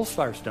 like pole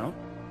stars don't.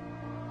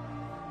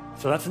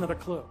 So that's another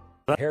clue.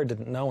 Herod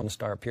didn't know when the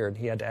star appeared.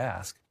 He had to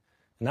ask.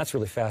 And that's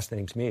really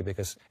fascinating to me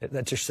because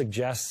that just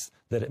suggests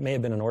that it may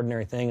have been an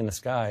ordinary thing in the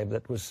sky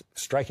that was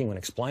striking when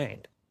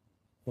explained.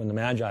 When the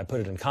Magi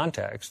put it in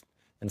context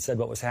and said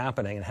what was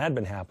happening and had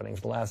been happening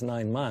for the last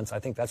 9 months, I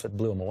think that's what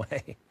blew him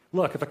away.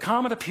 Look, if a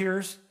comet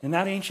appears in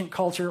that ancient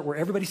culture where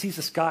everybody sees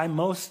the sky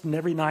most and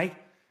every night,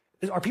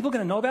 are people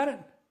going to know about it?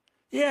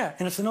 Yeah,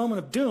 and it's an omen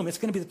of doom. It's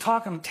going to be the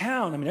talk in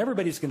town. I mean,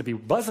 everybody's going to be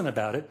buzzing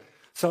about it.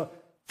 So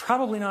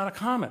probably not a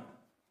comet.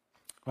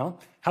 Well,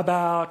 how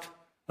about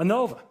a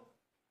nova,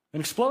 an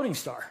exploding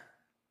star?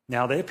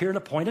 Now, they appear at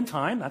a point in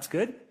time. That's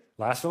good.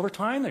 Last over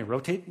time. They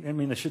rotate.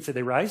 I should say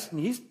they rise in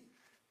the east.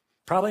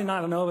 Probably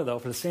not a nova, though,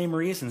 for the same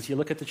reasons. You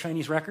look at the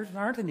Chinese records,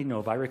 there aren't any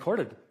novae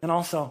recorded. And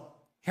also,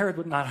 Herod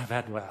would not have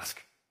had to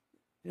ask.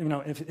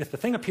 If the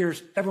thing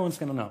appears, everyone's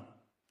going to know.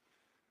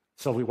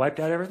 So we wiped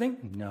out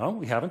everything? No,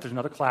 we haven't. There's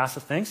another class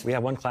of things. We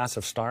have one class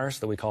of stars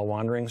that we call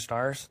wandering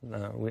stars.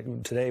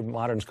 Today,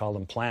 moderns call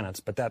them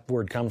planets, but that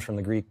word comes from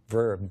the Greek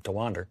verb to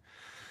wander.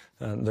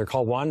 They're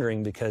called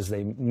wandering because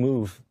they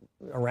move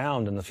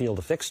around in the field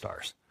of fixed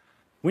stars.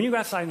 When you go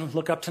outside and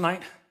look up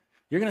tonight,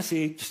 you're going to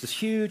see just this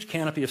huge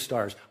canopy of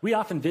stars. We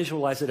often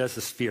visualize it as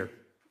a sphere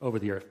over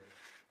the earth.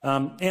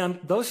 And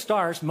those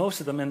stars, most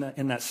of them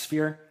in that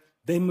sphere,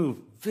 they move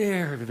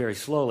very, very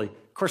slowly.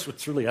 Of course,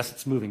 it's really us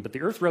that's moving, but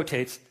the earth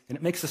rotates, and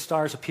it makes the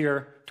stars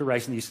appear to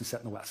rise in the east and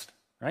set in the west,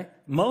 right?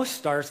 Most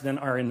stars then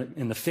are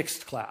in the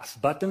fixed class,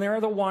 but then there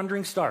are the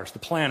wandering stars, the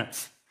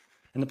planets.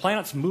 And the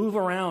planets move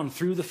around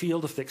through the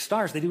field of fixed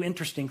stars. They do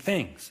interesting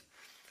things.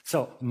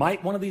 So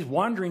might one of these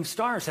wandering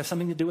stars have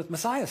something to do with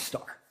Messiah's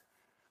star?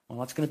 Well,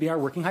 that's going to be our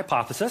working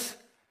hypothesis.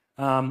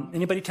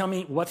 Anybody tell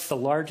me what's the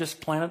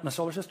largest planet in the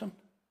solar system?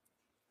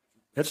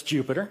 It's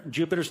Jupiter.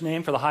 Jupiter's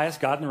named for the highest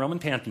god in the Roman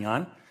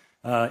pantheon.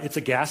 It's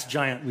a gas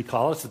giant, we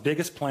call it. It's the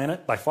biggest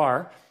planet by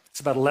far.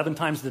 It's about 11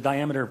 times the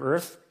diameter of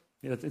Earth.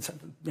 It's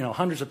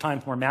hundreds of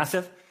times more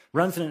massive.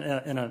 Runs in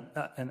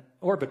an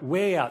orbit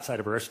way outside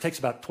of Earth. It takes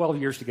about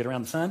 12 years to get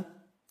around the sun.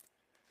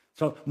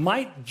 So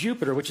might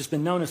Jupiter, which has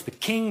been known as the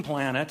king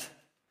planet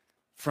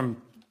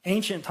from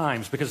ancient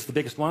times because it's the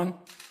biggest one,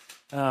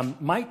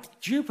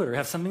 might Jupiter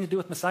have something to do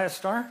with Messiah's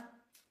star?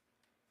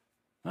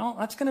 Well,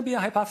 that's going to be a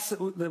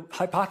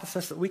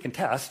hypothesis that we can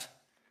test.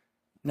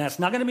 Now, it's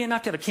not going to be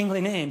enough to have a kingly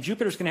name.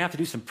 Jupiter's going to have to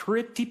do some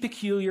pretty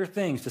peculiar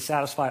things to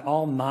satisfy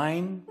all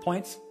 9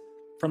 points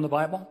from the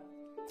Bible.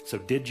 So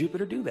did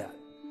Jupiter do that?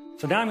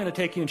 So now I'm going to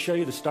take you and show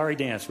you the starry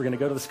dance. We're going to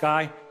go to the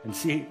sky and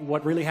see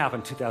what really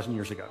happened 2,000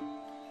 years ago.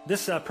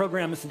 This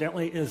program,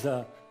 incidentally, is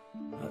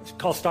it's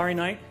called Starry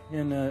Night,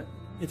 and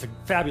it's a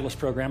fabulous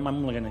program. I'm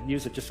only going to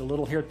use it just a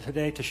little here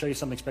today to show you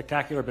something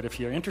spectacular, but if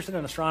you're interested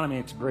in astronomy,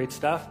 it's great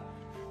stuff.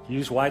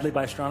 Used widely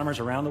by astronomers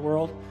around the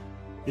world.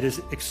 It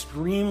is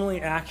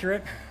extremely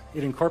accurate.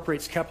 It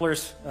incorporates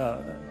Kepler's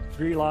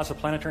 3 laws of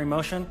planetary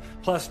motion,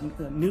 plus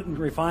Newton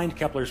refined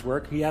Kepler's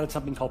work. He added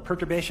something called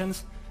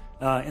perturbations,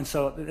 and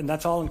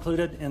that's all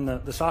included in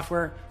the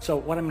software. So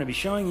what I'm going to be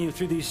showing you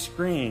through these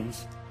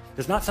screens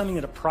is not something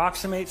that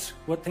approximates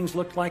what things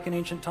looked like in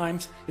ancient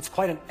times. It's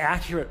quite an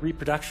accurate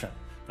reproduction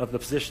of the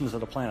positions of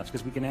the planets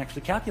because we can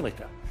actually calculate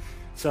that.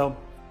 So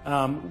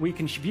we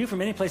can view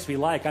from any place we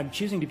like. I'm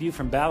choosing to view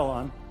from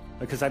Babylon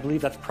because I believe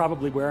that's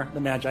probably where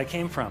the Magi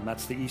came from.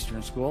 That's the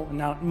Eastern school. And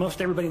now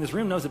most everybody in this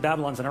room knows that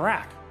Babylon's in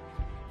Iraq.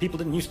 People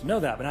didn't used to know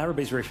that, but now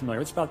everybody's very familiar.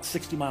 It's about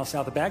 60 miles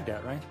south of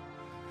Baghdad, right?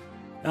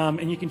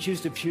 And you can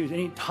choose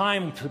any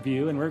time to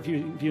view, and we're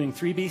viewing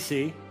 3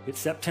 BC. It's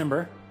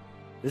September.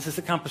 This is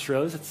the compass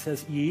rose. It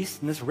says east,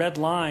 and this red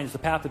line is the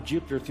path of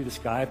Jupiter through the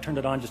sky. I've turned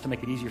it on just to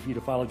make it easier for you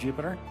to follow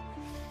Jupiter.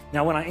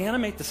 Now, when I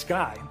animate the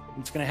sky,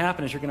 what's going to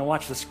happen is you're going to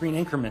watch the screen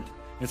increment,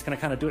 and it's going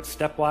to kind of do it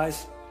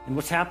stepwise. And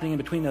what's happening in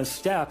between those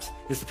steps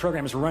is the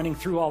program is running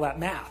through all that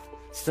math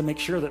to make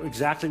sure that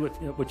exactly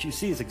what you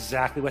see is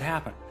exactly what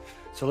happened.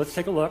 So let's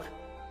take a look.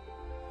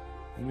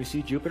 And we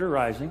see Jupiter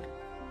rising.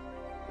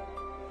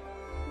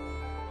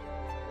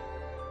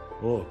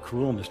 Oh,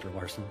 cool, Mr.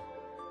 Larson.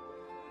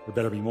 There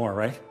better be more,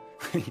 right?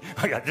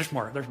 Oh, yeah, there's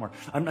more.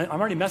 I'm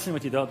already messing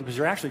with you, though, because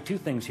there are actually 2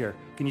 things here.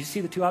 Can you see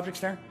the 2 objects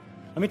there?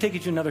 Let me take you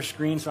to another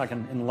screen so I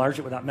can enlarge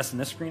it without messing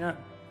this screen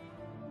up.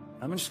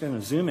 I'm just going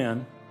to zoom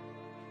in.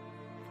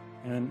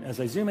 And as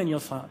I zoom in, you'll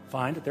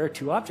find that there are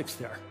 2 objects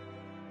there.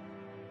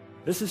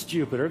 This is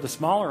Jupiter. The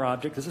smaller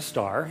object is a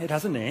star. It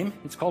has a name.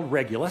 It's called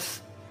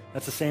Regulus.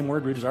 That's the same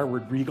word root as our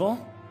word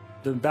regal.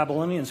 The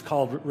Babylonians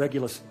called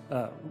Regulus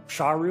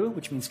Sharu,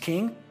 which means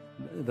king.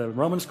 The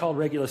Romans called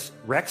Regulus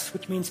Rex,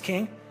 which means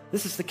king.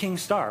 This is the king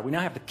star. We now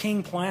have the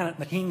king planet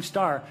and the king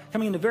star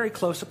coming into very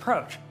close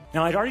approach.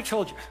 Now, I'd already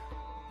told you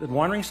that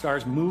wandering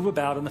stars move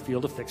about in the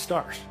field of fixed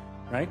stars,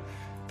 right?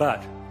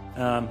 But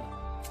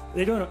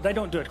they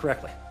don't do it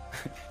correctly.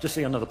 Just so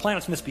you know, the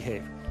planets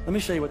misbehave. Let me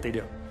show you what they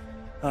do.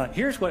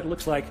 Here's what it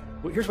looks like.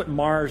 Here's what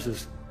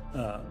Mars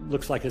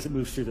looks like as it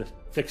moves through the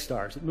fixed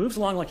stars. It moves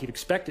along like you'd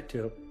expect it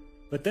to,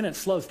 but then it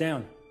slows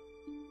down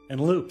and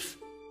loops.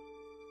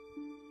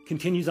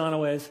 Continues on a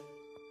ways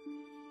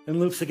and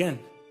loops again.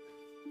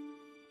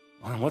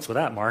 Well, what's with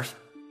that, Mars?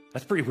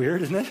 That's pretty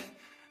weird, isn't it?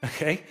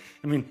 Okay.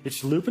 I mean,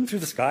 it's looping through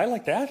the sky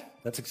like that.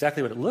 That's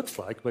exactly what it looks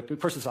like, but of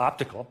course it's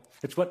optical.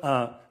 It's what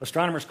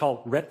astronomers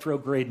call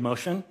retrograde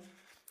motion.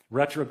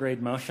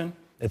 Retrograde motion.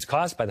 It's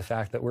caused by the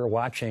fact that we're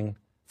watching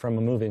from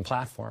a moving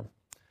platform.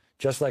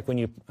 Just like when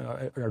you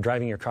are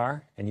driving your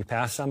car and you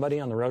pass somebody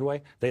on the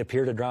roadway, they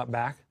appear to drop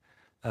back.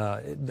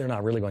 They're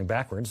not really going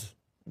backwards.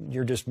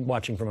 You're just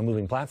watching from a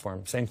moving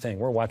platform. Same thing.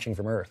 We're watching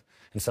from Earth.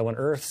 And so when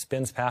Earth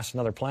spins past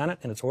another planet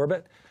in its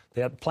orbit,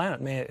 that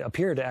planet may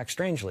appear to act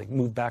strangely,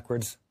 move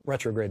backwards,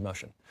 retrograde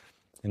motion.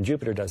 And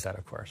Jupiter does that,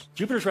 of course.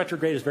 Jupiter's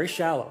retrograde is very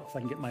shallow. If I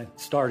can get my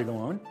star to go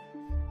on.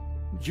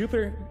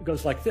 Jupiter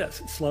goes like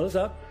this. It slows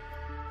up.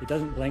 It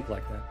doesn't blink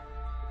like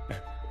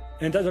that.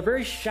 And does a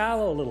very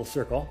shallow little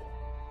circle.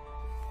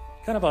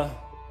 Kind of a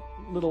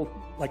little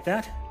like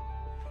that.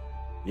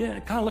 Yeah,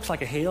 it kind of looks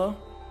like a halo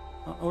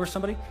over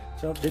somebody.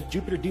 So did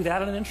Jupiter do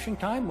that at an interesting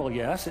time? Well,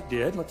 yes, it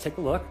did. Let's take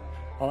a look.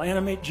 I'll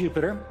animate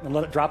Jupiter and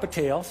let it drop a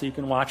tail so you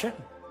can watch it.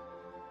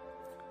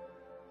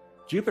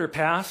 Jupiter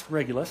passed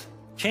Regulus,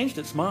 changed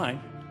its mind,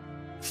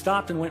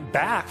 stopped and went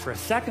back for a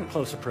second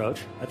close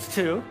approach. That's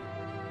 2.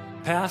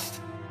 Passed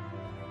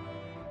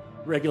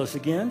Regulus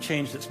again,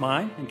 changed its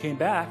mind, and came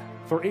back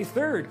for a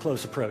 3rd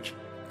close approach.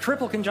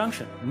 Triple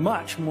conjunction,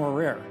 much more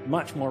rare,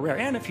 much more rare.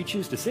 And if you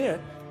choose to see it,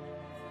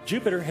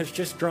 Jupiter has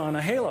just drawn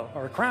a halo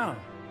or a crown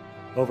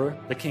over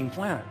the king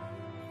planet.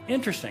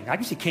 Interesting. I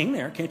can see king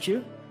there, can't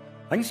you?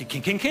 I can see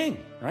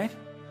king, right?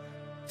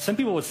 Some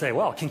people would say,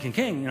 well,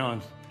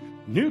 king,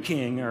 new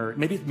king, or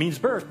maybe it means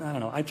birth. I don't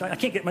know. I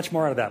can't get much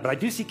more out of that, but I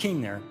do see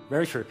king there.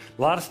 Very sure.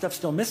 A lot of stuff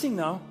still missing,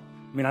 though.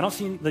 I mean, I don't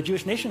see the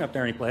Jewish nation up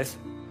there anyplace.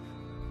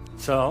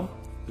 So,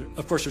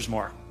 of course, there's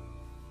more.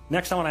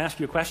 Next, I want to ask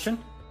you a question.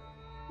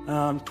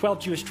 12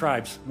 Jewish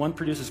tribes. One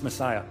produces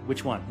Messiah.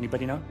 Which one?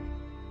 Anybody know?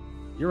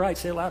 You're right.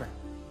 Say it louder.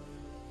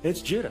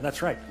 It's Judah.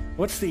 That's right.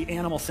 What's the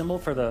animal symbol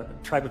for the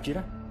tribe of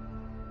Judah?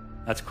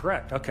 That's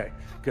correct. Okay,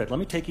 good. Let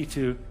me take you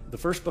to the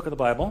first book of the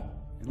Bible.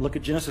 Look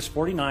at Genesis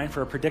 49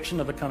 for a prediction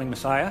of the coming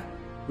Messiah.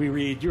 We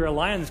read, "You're a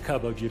lion's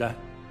cub, O Judah.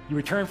 You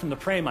return from the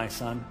prey, my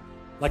son.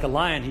 Like a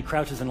lion, he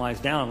crouches and lies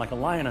down. Like a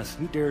lioness,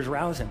 who dares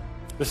rouse him?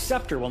 The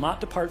scepter will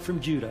not depart from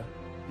Judah,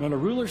 nor the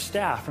ruler's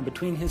staff from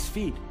between his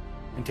feet,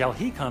 until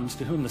he comes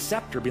to whom the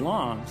scepter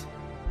belongs,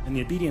 and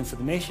the obedience of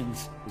the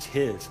nations is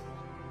his."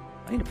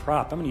 I need a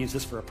prop. I'm going to use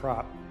this for a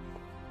prop.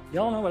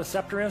 Y'all know what a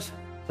scepter is?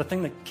 The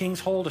thing that kings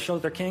hold to show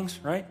that they're kings,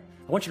 right?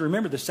 I want you to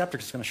remember this scepter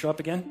because it's going to show up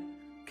again.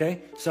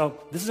 Okay? So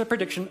this is a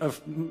prediction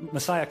of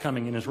Messiah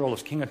coming in his role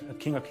as King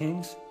of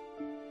Kings.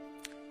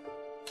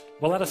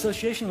 Well, that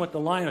association with the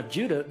Lion of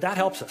Judah, that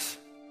helps us.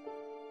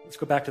 Let's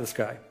go back to the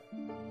sky.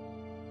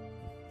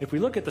 If we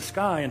look at the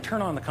sky and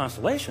turn on the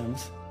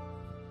constellations,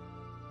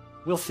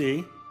 we'll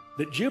see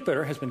that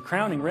Jupiter has been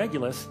crowning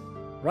Regulus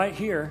right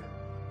here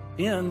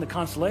in the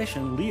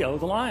constellation Leo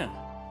the Lion.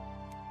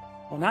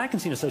 Well, now I can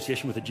see an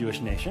association with the Jewish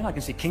nation. I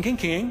can see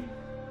king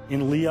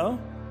in Leo.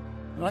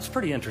 Well, that's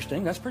pretty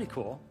interesting. That's pretty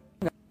cool.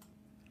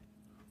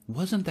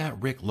 Wasn't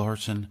that Rick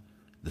Larson,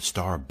 the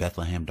Star of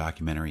Bethlehem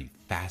documentary,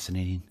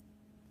 fascinating?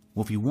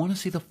 Well, if you want to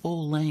see the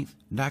full-length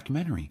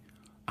documentary,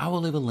 I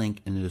will leave a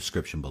link in the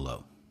description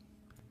below.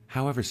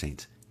 However,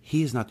 Saints,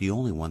 he is not the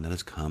only one that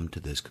has come to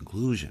this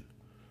conclusion.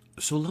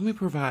 So let me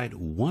provide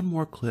one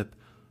more clip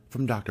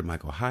from Dr.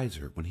 Michael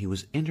Heiser when he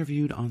was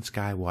interviewed on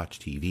Skywatch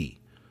TV,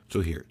 So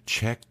here,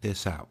 check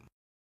this out.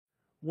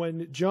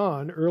 When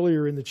John,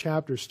 earlier in the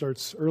chapter,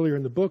 earlier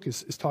in the book,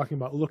 is talking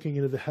about looking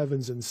into the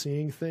heavens and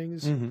seeing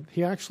things,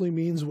 he actually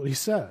means what he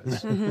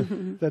says,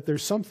 that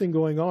there's something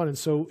going on. And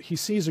so he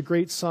sees a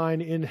great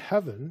sign in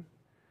heaven,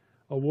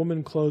 a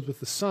woman clothed with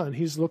the sun.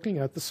 He's looking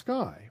at the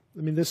sky.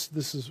 I mean, this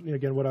is,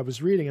 again, what I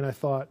was reading, and I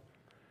thought,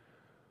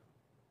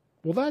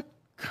 well, that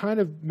kind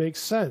of makes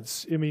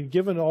sense. I mean,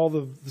 given all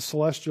the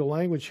celestial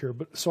language here.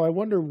 But so I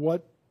wonder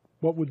what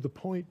would the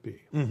point be?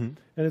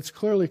 And it's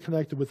clearly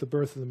connected with the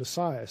birth of the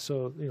Messiah.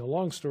 So,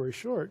 long story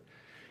short,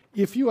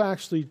 if you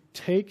actually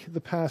take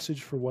the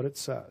passage for what it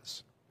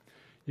says,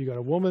 you got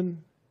a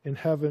woman in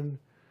heaven.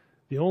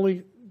 The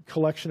only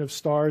collection of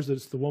stars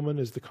that's the woman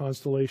is the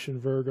constellation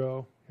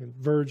Virgo and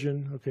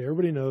Virgin. Okay,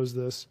 everybody knows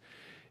this.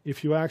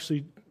 If you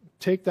actually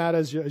take that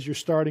as your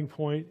starting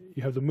point,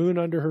 you have the moon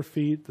under her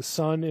feet, the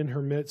sun in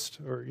her midst,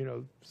 or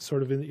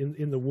sort of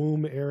in the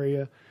womb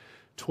area,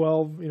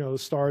 12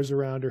 stars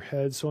around her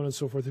head, so on and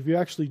so forth. If you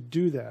actually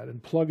do that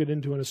and plug it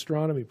into an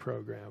astronomy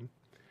program,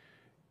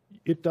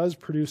 it does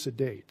produce a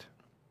date.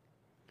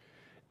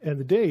 And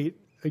the date,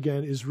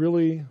 again, is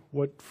really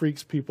what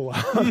freaks people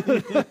out.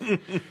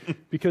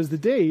 Because the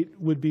date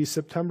would be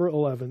September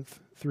 11th,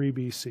 3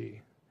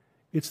 BC.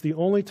 It's the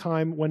only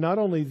time when not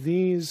only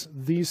these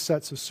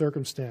sets of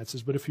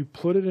circumstances, but if you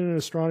put it in an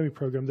astronomy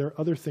program, there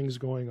are other things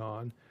going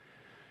on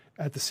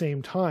at the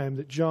same time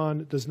that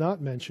John does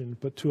not mention,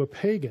 but to a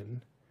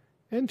pagan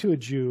and to a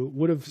Jew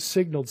would have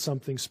signaled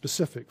something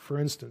specific. For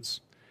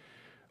instance,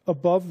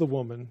 above the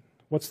woman,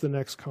 what's the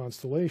next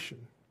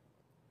constellation?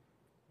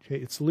 Okay,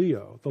 it's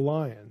Leo, the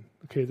lion.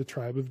 Okay, the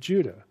tribe of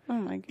Judah. Oh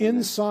my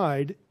goodness.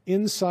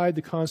 Inside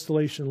the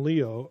constellation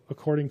Leo,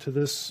 according to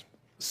this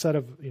set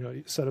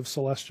of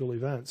celestial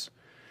events,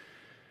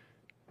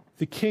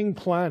 the king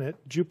planet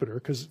Jupiter,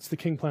 because it's the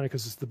king planet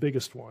because it's the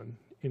biggest one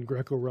in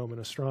Greco-Roman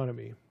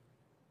astronomy,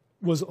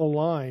 was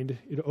aligned,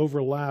 it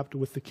overlapped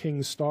with the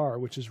king's star,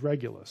 which is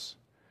Regulus.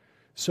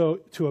 So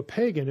to a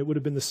pagan, it would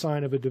have been the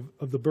sign of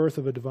the birth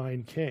of a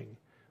divine king,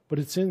 but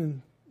it's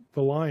in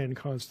the lion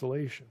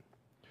constellation.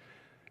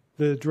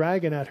 The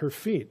dragon at her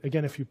feet,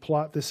 again, if you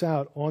plot this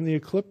out on the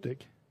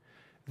ecliptic,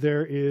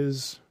 there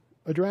is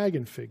a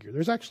dragon figure.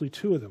 There's actually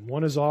two of them.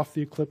 One is off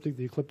the ecliptic.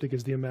 The ecliptic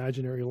is the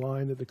imaginary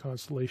line that the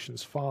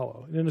constellations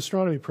follow. In an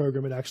astronomy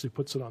program, it actually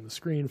puts it on the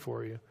screen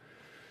for you.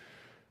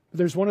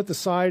 There's one at the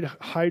side,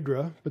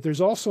 Hydra, but there's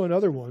also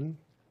another one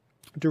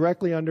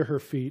directly under her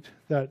feet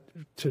that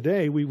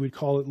today we would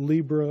call it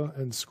Libra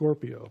and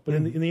Scorpio. But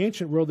in the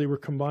ancient world, they were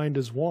combined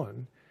as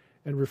one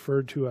and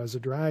referred to as a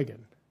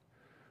dragon.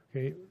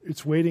 Okay?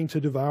 It's waiting to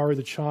devour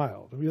the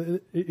child. I mean,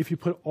 if you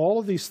put all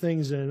of these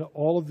things in,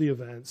 all of the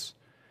events,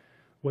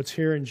 what's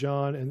here in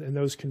John and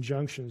those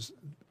conjunctions,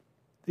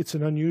 it's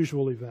an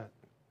unusual event.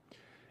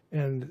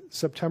 And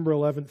September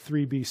 11th,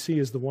 3 BC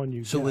is the one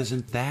you get. So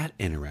isn't that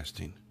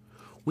interesting?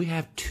 We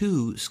have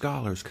two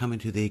scholars coming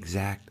to the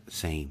exact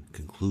same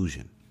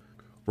conclusion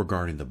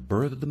regarding the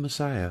birth of the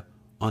Messiah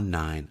on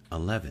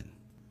 9/11,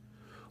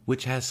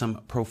 which has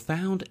some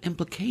profound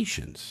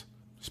implications,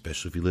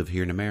 especially if you live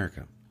here in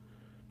America.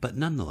 But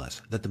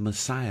nonetheless, that the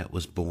Messiah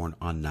was born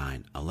on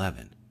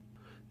 9/11.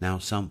 Now,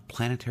 some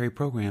planetary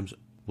programs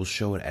will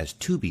show it as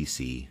 2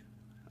 BC,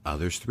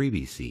 others 3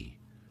 BC,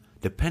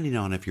 depending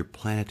on if your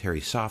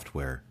planetary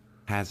software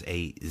has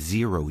a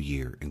 0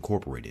 year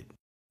incorporated.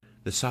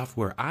 The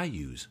software I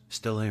use,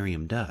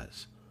 Stellarium,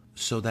 does,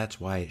 so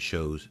that's why it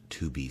shows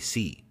 2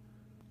 BC.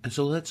 And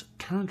so let's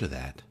turn to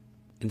that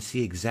and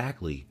see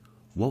exactly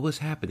what was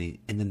happening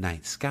in the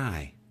night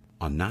sky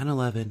on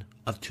 9/11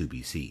 of 2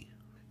 BC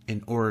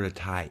in order to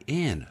tie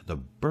in the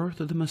birth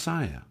of the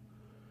Messiah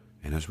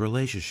and his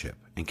relationship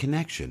and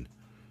connection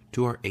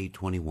to our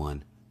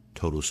 821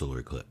 total solar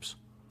eclipse.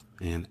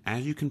 And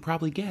as you can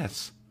probably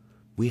guess,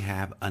 we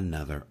have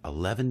another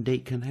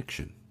 11-date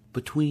connection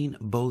between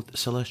both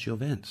celestial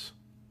events.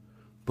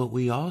 But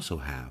we also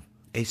have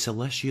a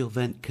celestial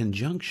event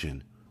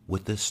conjunction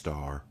with the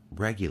star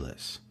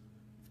Regulus.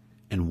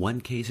 In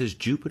one case is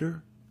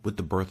Jupiter with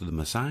the birth of the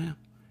Messiah,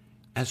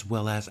 as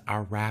well as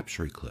our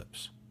Rapture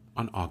eclipse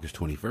on August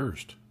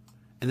 21st.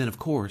 And then, of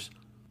course,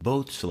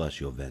 both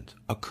celestial events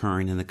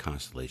occurring in the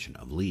constellation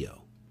of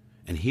Leo.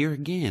 And here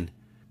again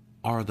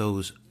are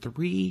those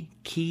 3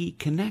 key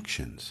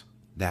connections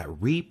that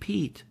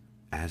repeat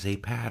as a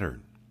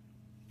pattern.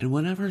 And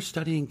whenever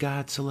studying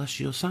God's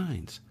celestial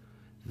signs,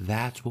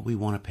 that's what we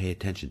want to pay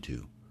attention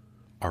to,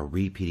 are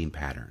repeating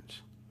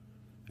patterns.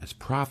 As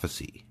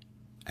prophecy,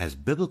 as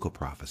biblical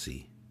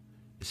prophecy,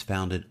 is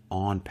founded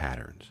on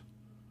patterns.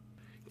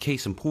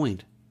 Case in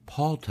point,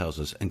 Paul tells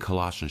us in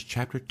Colossians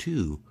chapter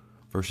 2,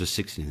 verses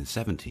 16 and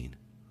 17,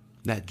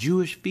 that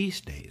Jewish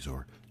feast days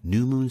or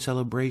new moon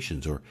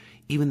celebrations or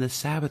even the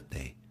Sabbath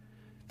day,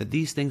 that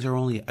these things are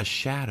only a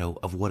shadow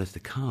of what is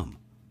to come,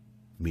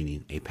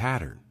 meaning a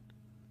pattern,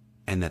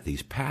 and that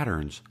these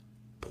patterns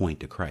point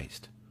to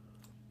Christ.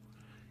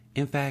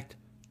 In fact,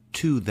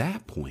 to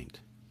that point,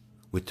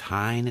 with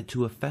tying it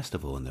to a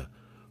festival and the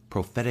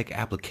prophetic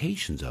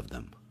applications of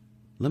them,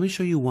 let me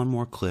show you one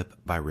more clip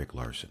by Rick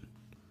Larson.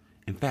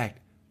 In fact,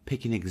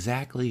 picking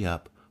exactly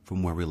up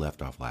from where we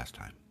left off last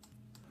time.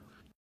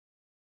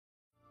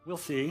 We'll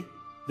see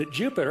that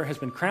Jupiter has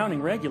been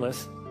crowning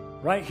Regulus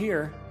right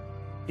here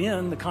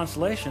in the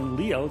constellation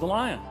Leo the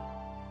Lion.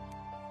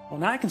 Well,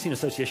 now I can see an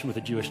association with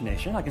a Jewish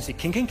nation. I can see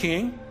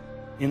King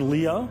in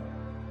Leo.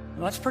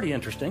 Well, that's pretty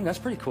interesting. That's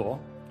pretty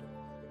cool.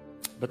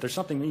 But there's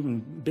something even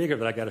bigger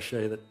that I got to show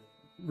you that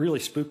really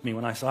spooked me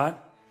when I saw it.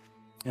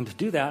 And to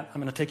do that,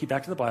 I'm going to take you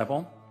back to the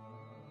Bible,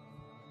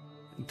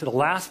 to the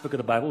last book of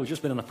the Bible. We've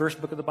just been in the first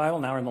book of the Bible.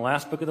 Now we're in the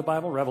last book of the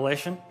Bible,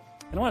 Revelation.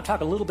 And I want to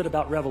talk a little bit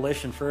about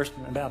Revelation first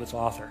and about its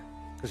author,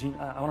 because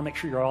I want to make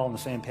sure you're all on the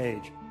same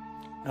page.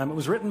 It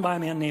was written by a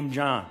man named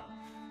John.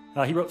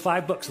 He wrote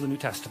 5 books of the New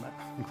Testament,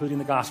 including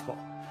the Gospel.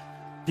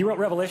 He wrote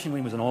Revelation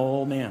when he was an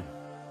old man.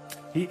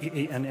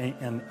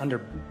 And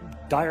under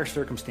dire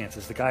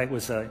circumstances. The guy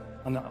was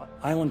on the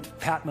island of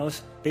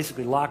Patmos,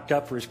 basically locked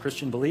up for his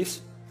Christian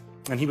beliefs.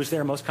 And he was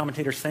there, most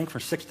commentators think, for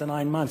 6 to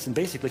 9 months, and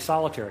basically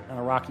solitary on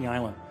a rocky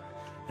island.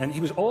 And he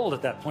was old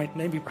at that point,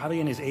 maybe probably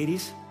in his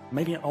 80s,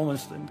 maybe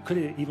almost, could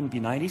even be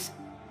 90s.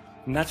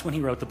 And that's when he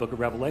wrote the book of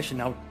Revelation.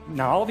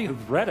 Now all of you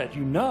who've read it,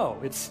 you know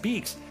it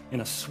speaks in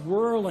a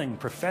swirling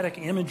prophetic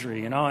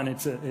imagery, and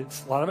it's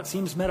a lot of it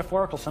seems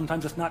metaphorical.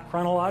 Sometimes it's not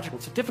chronological.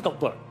 It's a difficult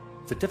book.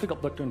 It's a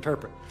difficult book to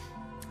interpret.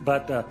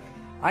 But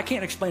I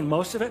can't explain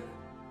most of it.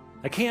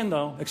 I can,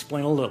 though,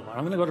 explain a little. I'm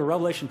going to go to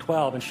Revelation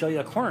 12 and show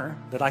you a corner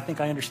that I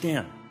think I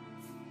understand.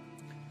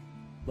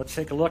 Let's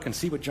take a look and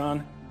see what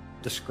John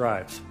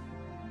describes.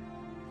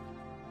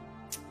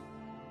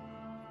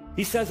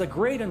 He says, a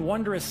great and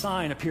wondrous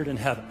sign appeared in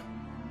heaven.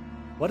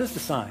 What is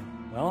the sign?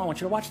 Well, I want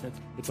you to watch this.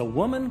 It's a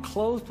woman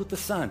clothed with the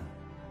sun,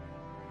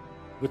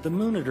 with the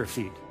moon at her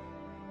feet,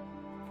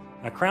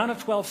 a crown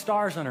of 12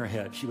 stars on her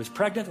head. She was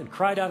pregnant and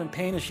cried out in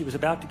pain as she was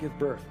about to give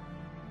birth.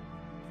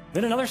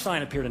 Then another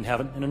sign appeared in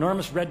heaven, an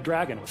enormous red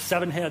dragon with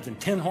 7 heads and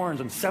 10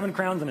 horns and 7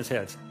 crowns on his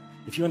heads.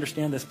 If you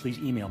understand this, please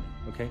email me,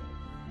 okay?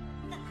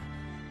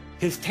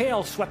 His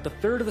tail swept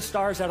 1/3 of the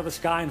stars out of the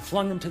sky and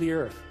flung them to the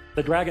earth.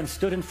 The dragon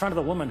stood in front of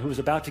the woman who was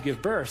about to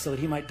give birth so that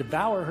he might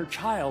devour her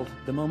child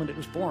the moment it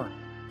was born.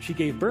 She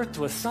gave birth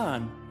to a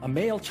son, a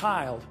male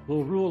child, who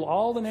will rule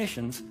all the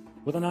nations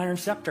with an iron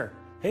scepter.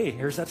 Hey,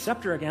 here's that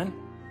scepter again.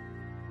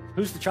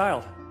 Who's the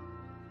child?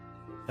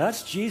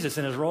 That's Jesus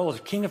in his role as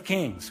King of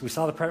Kings. We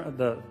saw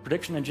the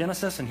prediction in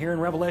Genesis, and here in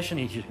Revelation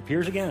he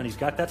appears again, and he's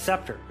got that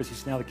scepter because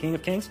he's now the King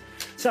of Kings.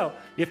 So,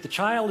 if the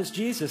child is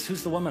Jesus,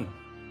 who's the woman?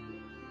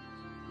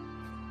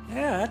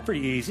 Yeah, that's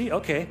pretty easy.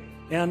 Okay.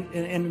 And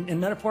in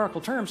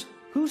metaphorical terms,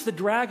 who's the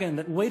dragon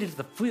that waited at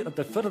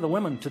the foot of the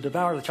woman to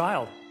devour the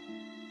child?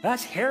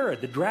 That's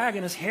Herod. The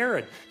dragon is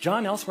Herod.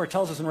 John elsewhere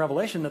tells us in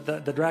Revelation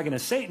that the dragon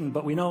is Satan,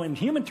 but we know in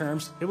human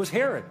terms it was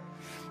Herod.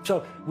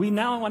 So we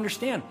now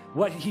understand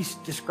what he's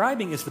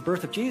describing is the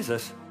birth of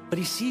Jesus, but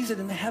he sees it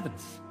in the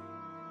heavens.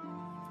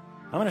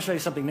 I'm going to show you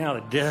something now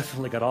that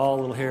definitely got all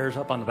the little hairs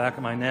up on the back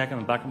of my neck and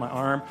on the back of my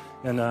arm.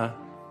 And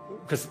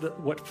because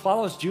what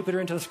follows Jupiter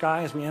into the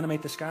sky as we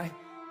animate the sky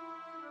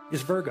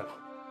is Virgo,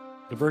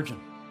 the Virgin.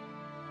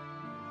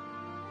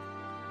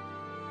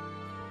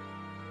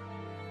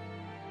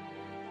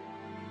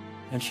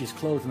 And she's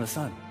clothed in the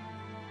sun.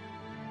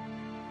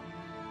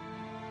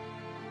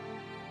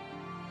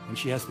 And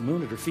she has the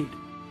moon at her feet.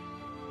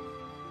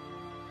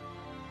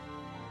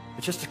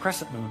 It's just a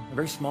crescent moon, a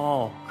very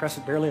small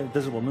crescent, barely a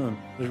visible moon.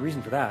 There's a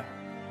reason for that.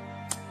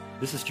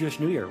 This is Jewish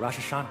New Year, Rosh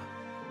Hashanah.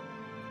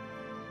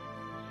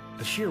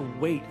 The sheer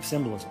weight of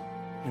symbolism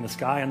in the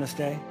sky on this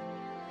day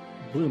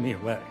blew me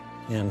away.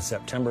 In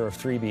September of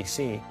 3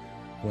 BC,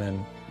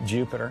 when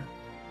Jupiter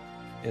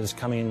is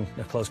coming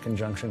in a close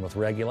conjunction with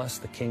Regulus,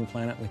 the king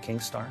planet and the king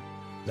star,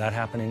 that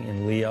happening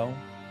in Leo,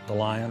 the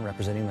lion,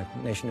 representing the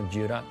nation of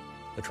Judah,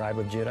 the tribe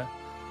of Judah,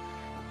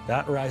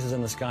 that rises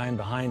in the sky, and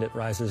behind it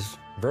rises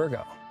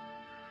Virgo,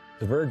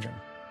 the Virgin,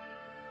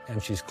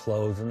 and she's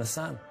clothed in the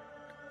sun,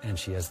 and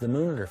she has the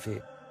moon at her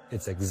feet.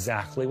 It's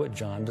exactly what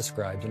John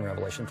described in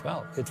Revelation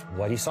 12. It's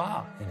what he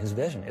saw in his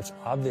vision. It's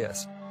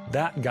obvious.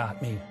 That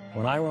got me.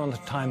 When I went on the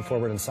time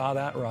forward and saw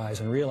that rise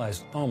and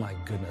realized, oh my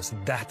goodness,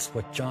 that's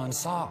what John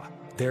saw.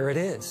 There it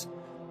is.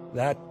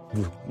 That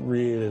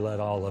really let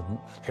all the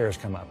hairs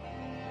come up.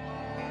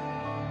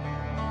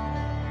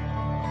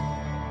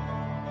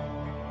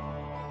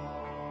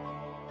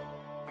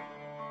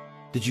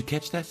 Did you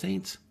catch that,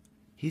 saints?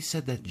 He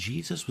said that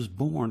Jesus was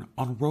born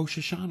on Rosh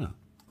Hashanah,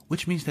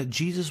 which means that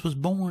Jesus was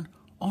born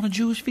on a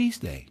Jewish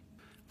feast day.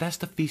 That's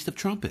the Feast of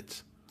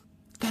Trumpets.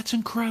 That's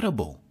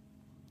incredible.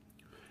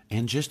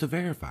 And just to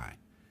verify,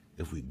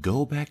 if we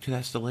go back to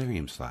that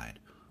stellarium slide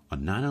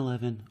on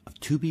 9/11 of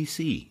 2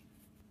 BC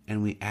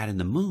and we add in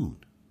the moon,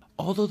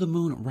 although the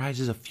moon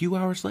rises a few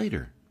hours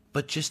later,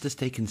 but just to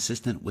stay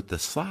consistent with the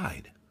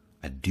slide,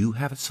 I do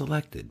have it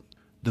selected.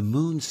 The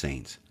moon,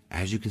 saints,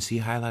 as you can see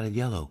highlighted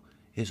yellow,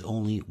 is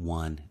only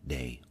 1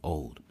 day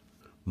old,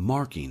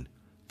 marking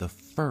the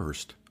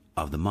first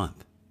of the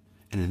month.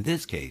 And in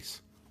this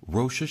case,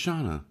 Rosh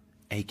Hashanah,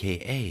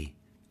 aka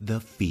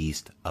the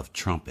Feast of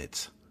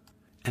Trumpets.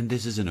 And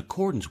this is in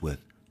accordance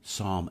with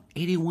Psalm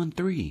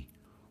 81:3,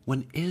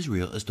 when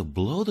Israel is to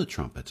blow the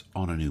trumpets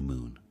on a new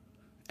moon,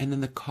 and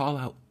then the call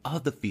out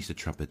of the Feast of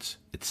Trumpets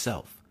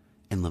itself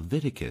in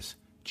Leviticus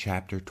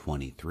chapter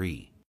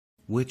 23,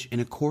 which in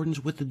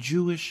accordance with the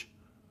Jewish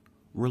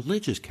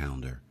religious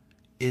calendar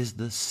is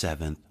the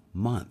 7th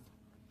month.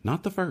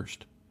 Not the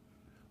first,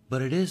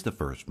 but it is the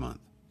first month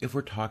if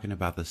we're talking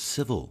about the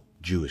civil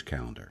Jewish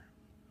calendar.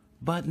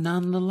 But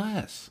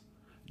nonetheless,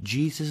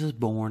 Jesus is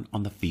born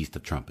on the Feast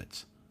of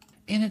Trumpets.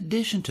 In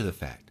addition to the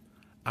fact,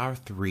 our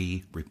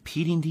 3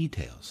 repeating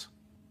details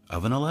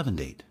of an 11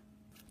 date,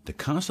 the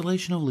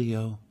constellation of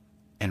Leo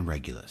and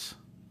Regulus.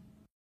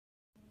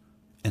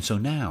 And so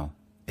now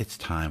it's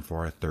time for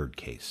our third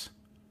case,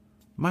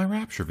 my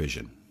rapture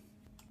vision.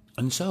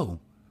 And so,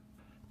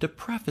 to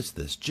preface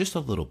this just a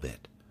little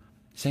bit,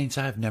 saints,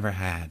 I've never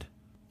had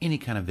any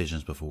kind of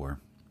visions before.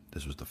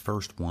 This was the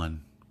first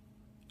one.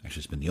 Actually,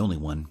 it's been the only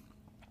one.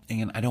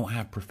 And I don't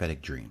have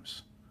prophetic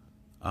dreams.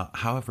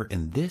 However,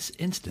 in this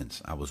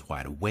instance, I was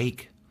wide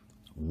awake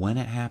when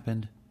it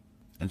happened.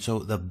 And so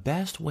the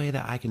best way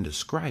that I can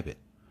describe it,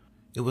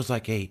 it was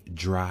like a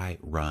dry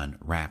run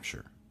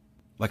rapture,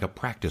 like a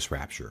practice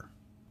rapture,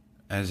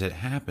 as it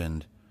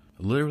happened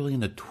literally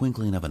in the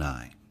twinkling of an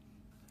eye.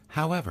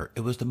 However,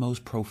 it was the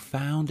most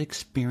profound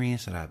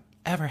experience that I've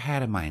ever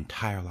had in my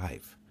entire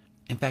life.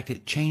 In fact,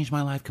 it changed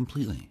my life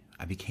completely.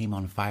 I became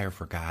on fire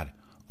for God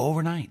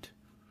overnight,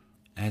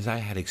 as I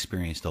had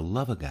experienced the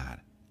love of God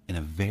in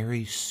a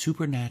very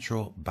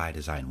supernatural by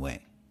design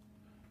way.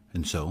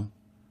 And so,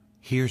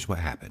 here's what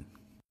happened.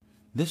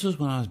 This was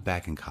when I was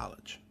back in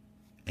college,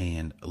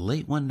 and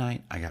late one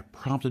night I got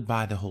prompted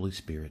by the Holy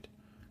Spirit.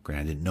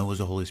 Granted, I didn't know it was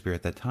the Holy Spirit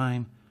at that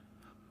time,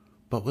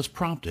 but was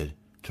prompted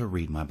to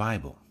read my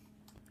Bible.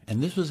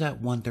 And this was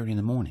at 1:30 in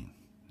the morning.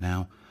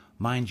 Now,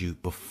 mind you,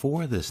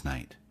 before this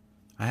night,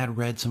 I had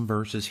read some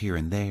verses here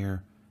and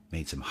there,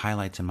 made some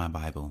highlights in my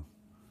Bible,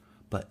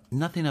 but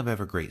nothing of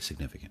ever great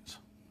significance.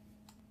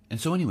 And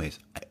so anyways,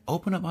 I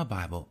opened up my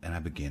Bible and I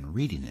began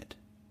reading it.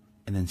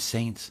 And then,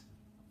 saints,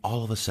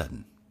 all of a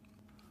sudden,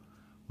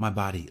 my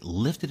body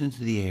lifted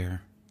into the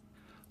air,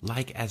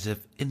 like as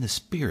if in the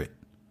spirit,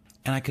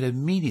 and I could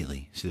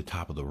immediately see the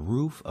top of the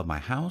roof of my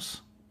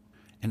house,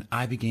 and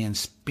I began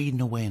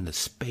speeding away into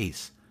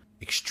space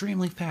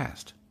extremely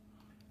fast.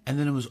 And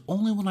then it was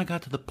only when I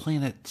got to the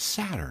planet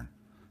Saturn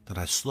that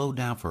I slowed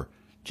down for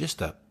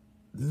just a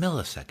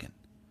millisecond,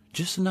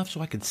 just enough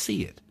so I could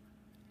see it,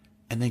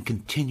 and then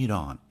continued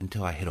on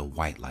until I hit a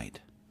white light.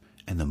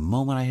 And the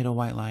moment I hit a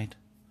white light,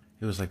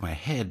 it was like my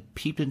head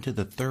peeped into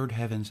the third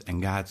heavens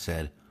and God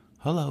said,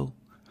 "Hello."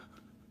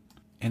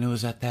 And it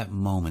was at that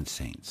moment,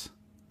 saints,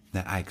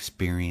 that I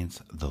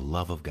experienced the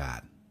love of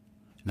God.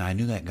 Now, I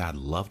knew that God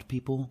loved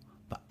people,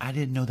 but I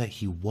didn't know that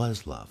He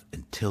was love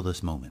until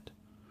this moment.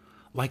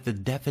 Like the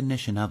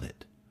definition of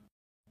it.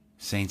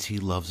 Saints, He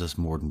loves us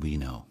more than we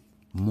know,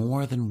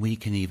 more than we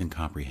can even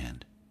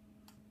comprehend.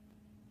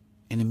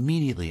 And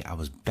immediately I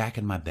was back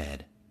in my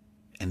bed,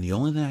 and the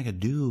only thing I could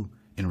do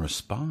in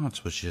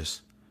response was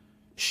just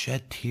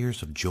shed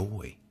tears of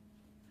joy.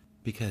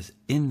 Because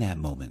in that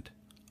moment,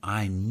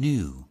 I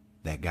knew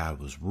that God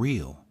was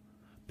real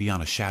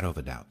beyond a shadow of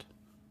a doubt.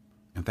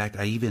 In fact,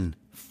 I even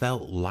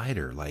felt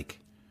lighter, like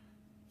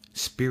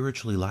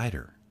spiritually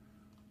lighter.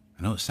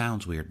 I know it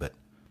sounds weird, but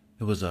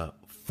it was a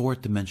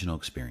fourth dimensional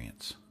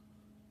experience.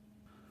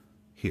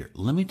 Here,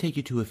 let me take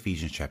you to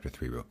Ephesians chapter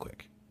 3 real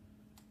quick.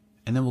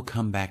 And then we'll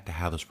come back to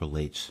how this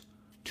relates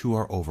to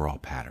our overall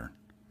pattern.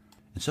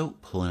 And so,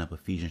 pulling up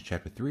Ephesians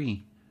chapter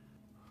 3,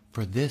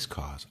 "For this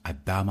cause I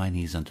bow my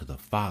knees unto the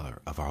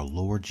Father of our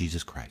Lord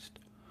Jesus Christ,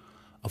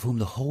 of whom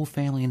the whole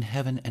family in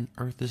heaven and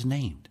earth is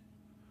named,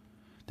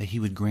 that He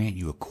would grant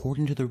you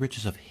according to the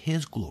riches of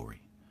His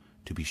glory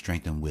to be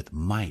strengthened with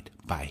might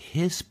by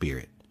His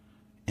Spirit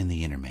in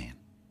the inner man,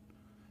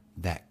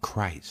 that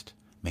Christ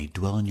may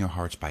dwell in your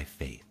hearts by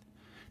faith,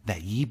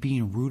 that ye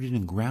being rooted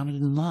and grounded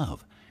in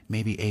love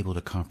may be able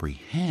to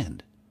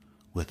comprehend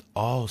with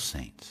all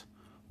saints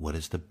what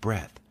is the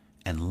breadth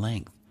and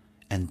length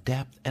and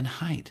depth and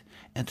height,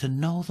 and to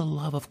know the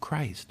love of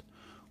Christ,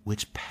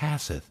 which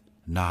passeth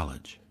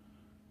knowledge,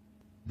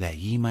 that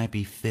ye might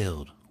be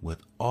filled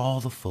with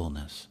all the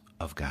fullness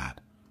of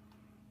God."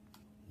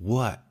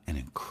 What an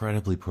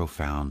incredibly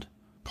profound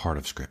part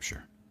of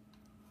Scripture.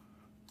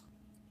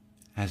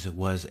 As it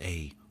was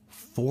a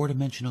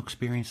four-dimensional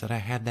experience that I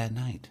had that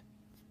night,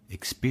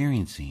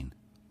 experiencing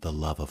the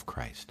love of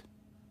Christ.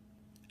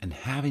 And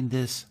having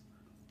this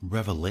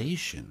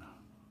revelation,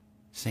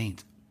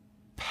 saints,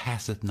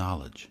 passeth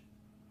knowledge,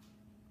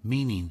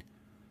 meaning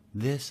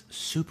this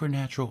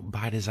supernatural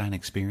by design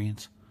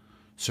experience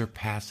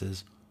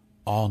surpasses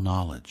all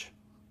knowledge.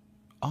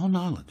 All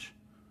knowledge.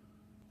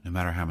 No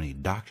matter how many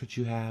doctorates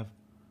you have,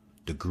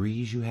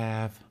 degrees you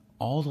have,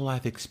 all the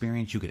life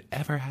experience you could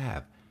ever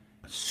have,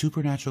 a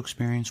supernatural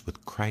experience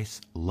with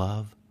Christ's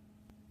love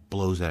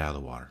blows that out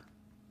of the water.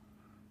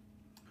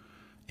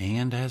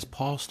 And as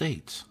Paul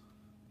states,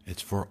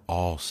 it's for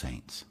all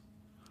saints.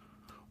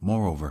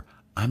 Moreover,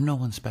 I'm no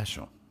one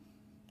special.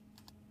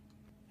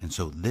 And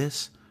so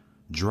this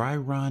dry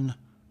run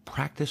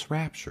practice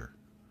rapture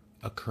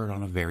occurred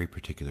on a very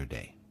particular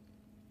day,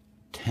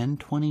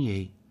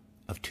 10/28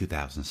 of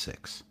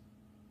 2006.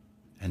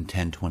 And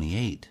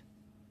 10/28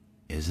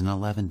 is an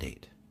 11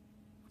 date,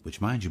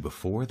 which, mind you,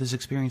 before this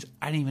experience,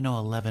 I didn't even know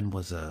 11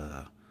 was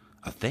a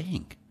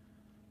thing.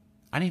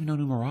 I didn't even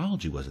know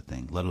numerology was a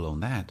thing, let alone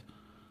that.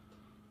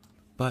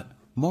 But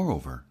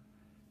moreover,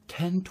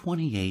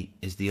 10/28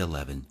 is the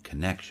 11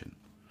 connection.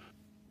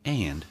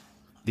 And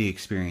the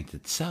experience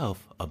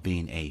itself of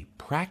being a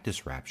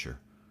practice rapture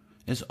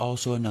is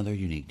also another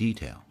unique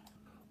detail.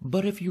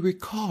 But if you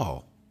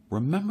recall,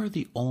 remember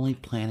the only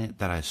planet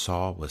that I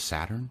saw was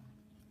Saturn?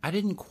 I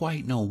didn't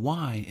quite know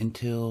why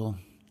until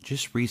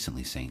just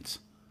recently, Saints.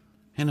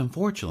 And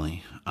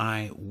unfortunately,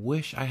 I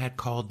wish I had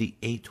called the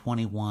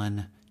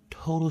 8/21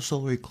 total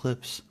solar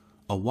eclipse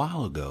a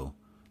while ago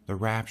the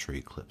Rapture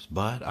eclipse.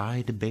 But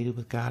I debated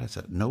with God. I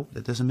said, nope,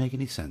 that doesn't make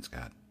any sense,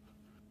 God.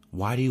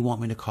 Why do you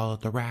want me to call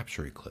it the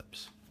Rapture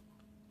eclipse?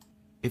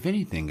 If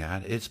anything,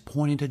 God, it's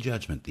pointing to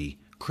judgment, the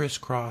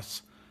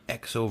crisscross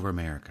X over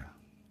America.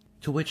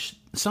 To which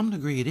some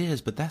degree it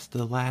is, but that's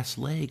the last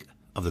leg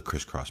of the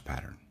crisscross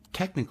pattern,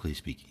 technically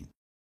speaking.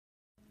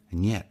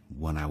 And yet,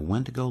 when I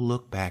went to go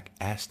look back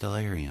at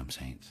Stellarium,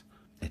 Saints,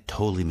 it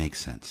totally makes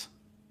sense.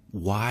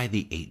 Why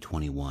the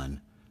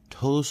 8/21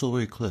 total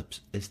solar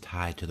eclipse is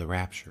tied to the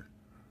rapture.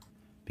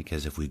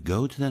 Because if we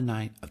go to the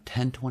night of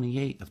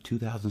 10/28 of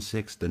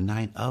 2006, the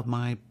night of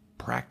my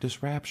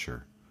practice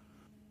rapture,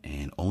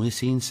 and only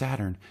seeing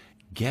Saturn,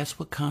 guess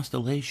what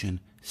constellation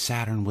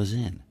Saturn was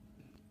in?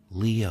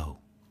 Leo.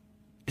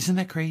 Isn't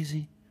that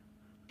crazy?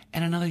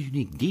 And another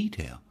unique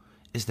detail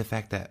is the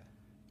fact that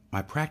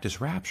my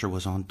practice rapture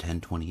was on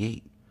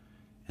 10/28,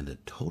 and the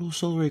total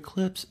solar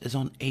eclipse is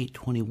on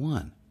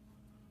 8/21.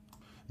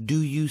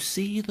 Do you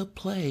see the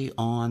play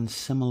on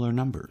similar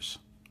numbers?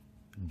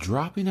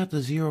 Dropping out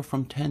the 0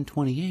 from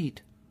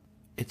 10/28,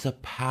 it's a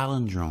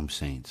palindrome,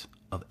 Saints,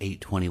 of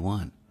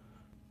 8/21,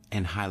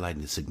 and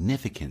highlighting the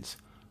significance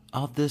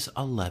of this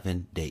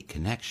 11-date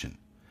connection,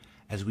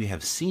 as we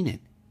have seen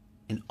it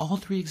in all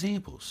three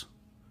examples,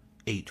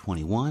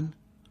 8/21,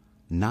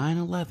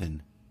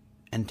 9/11,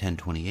 and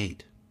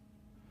 10/28.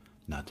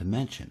 Not to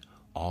mention,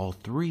 all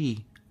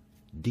three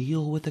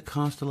deal with the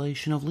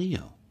constellation of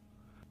Leo.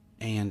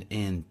 And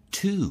in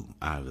 2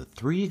 out of the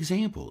 3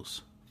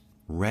 examples,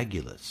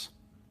 Regulus,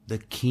 the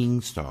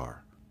king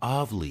star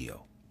of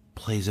Leo,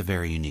 plays a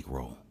very unique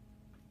role.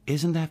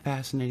 Isn't that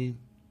fascinating?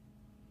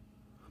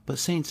 But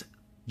Saints,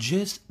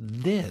 just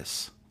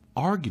this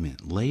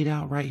argument laid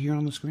out right here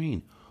on the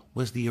screen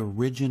was the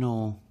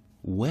original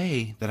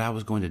way that I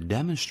was going to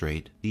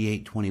demonstrate the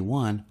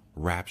 8/21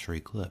 rapture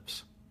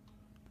eclipse.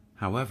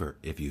 However,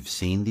 if you've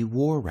seen the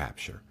war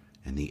rapture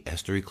and the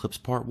Esther eclipse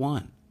part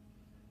 1,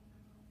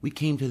 we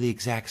came to the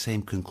exact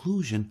same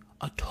conclusion,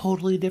 a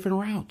totally different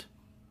route,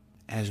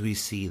 as we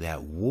see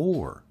that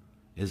war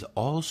is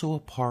also a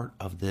part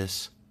of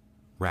this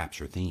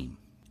rapture theme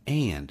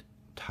and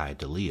tied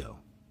to Leo.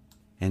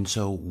 And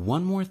so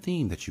one more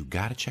theme that you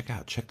got to check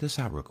out. Check this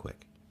out real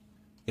quick.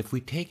 If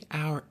we take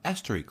our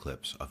Esther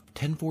eclipse of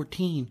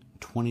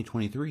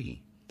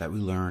 10/14/2023 that we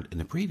learned in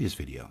the previous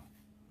video,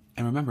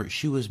 and remember,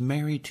 she was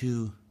married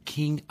to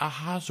King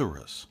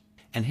Ahasuerus,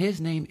 and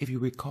his name, if you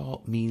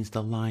recall, means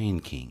the Lion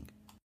King.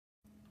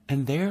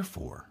 And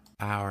therefore,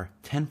 our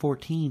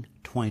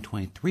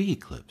 10/14/2023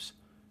 eclipse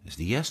is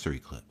the Esther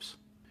eclipse.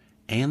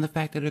 And the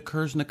fact that it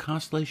occurs in the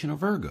constellation of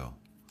Virgo,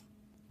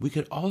 we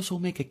could also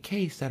make a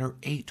case that our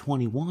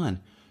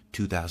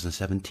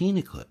 8/21/2017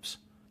 eclipse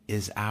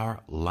is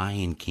our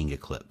Lion King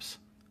eclipse,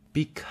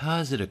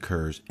 because it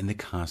occurs in the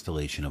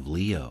constellation of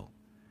Leo.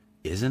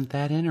 Isn't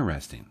that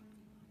interesting?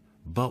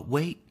 But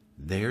wait,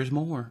 there's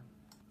more.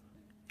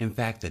 In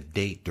fact, the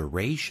date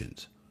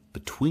durations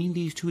between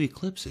these two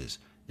eclipses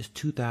is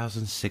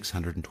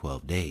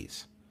 2,612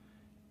 days.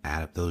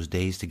 Add up those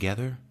days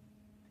together,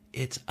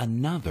 it's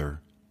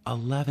another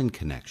 11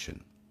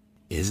 connection.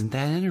 Isn't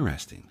that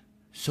interesting?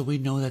 So we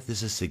know that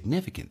this is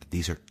significant, that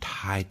these are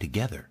tied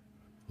together,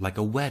 like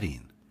a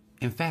wedding.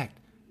 In fact,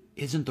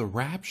 isn't the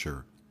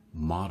rapture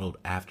modeled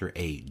after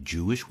a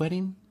Jewish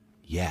wedding?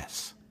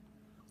 Yes.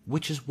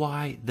 Which is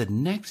why the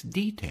next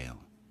detail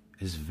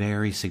is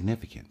very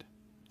significant.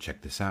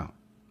 Check this out.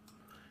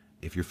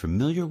 If you're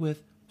familiar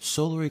with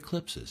solar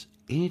eclipses,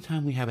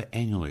 anytime we have an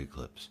annular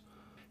eclipse,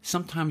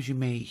 sometimes you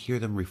may hear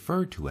them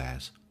referred to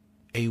as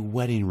a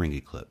wedding ring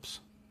eclipse,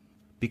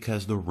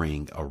 because the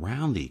ring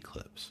around the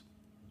eclipse.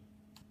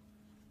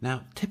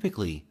 Now,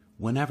 typically,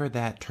 whenever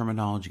that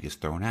terminology is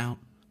thrown out,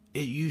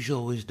 it usually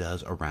always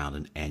does around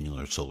an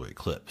annular solar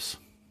eclipse.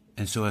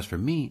 And so as for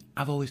me,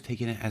 I've always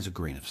taken it as a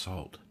grain of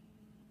salt.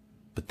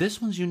 But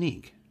this one's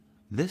unique.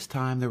 This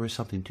time there was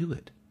something to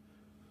it.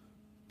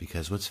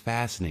 Because what's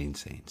fascinating,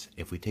 Saints,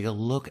 if we take a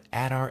look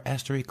at our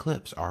Esther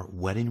eclipse, our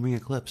wedding ring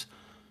eclipse,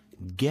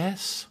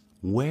 guess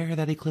where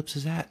that eclipse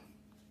is at?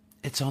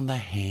 It's on the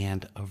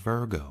hand of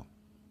Virgo.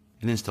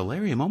 And in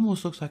Stellarium,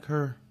 almost looks like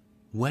her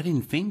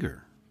wedding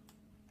finger,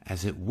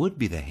 as it would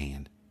be the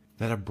hand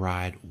that a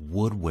bride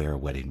would wear a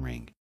wedding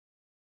ring.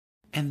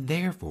 And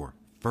therefore,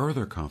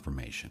 further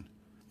confirmation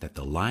that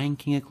the Lion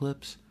King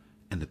eclipse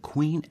and the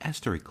Queen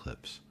Esther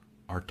eclipse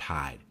are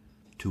tied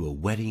to a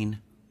wedding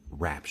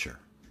rapture.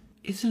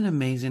 Isn't it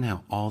amazing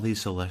how all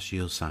these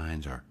celestial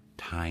signs are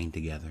tying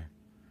together?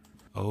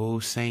 Oh,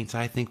 saints,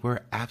 I think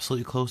we're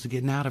absolutely close to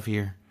getting out of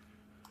here.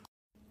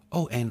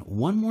 Oh, and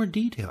one more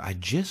detail. I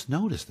just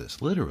noticed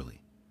this,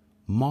 literally.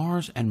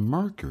 Mars and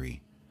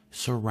Mercury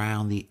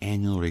surround the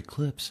annular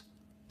eclipse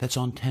that's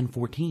on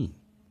 10/14,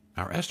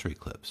 our Esther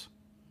eclipse.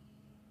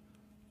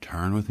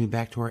 Turn with me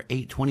back to our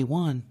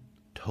 8/21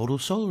 total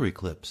solar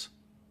eclipse.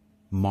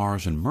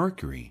 Mars and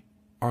Mercury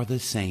are the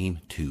same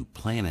two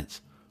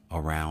planets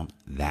around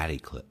that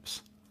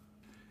eclipse.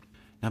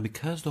 Now,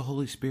 because the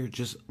Holy Spirit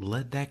just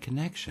led that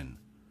connection,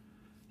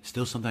 it's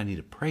still something I need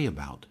to pray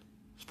about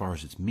as far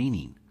as its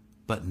meaning,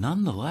 but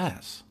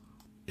nonetheless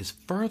is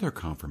further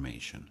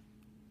confirmation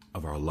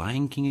of our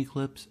Lion King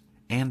eclipse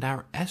and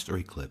our Esther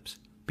eclipse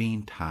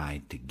being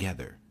tied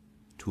together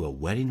to a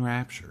wedding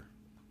rapture.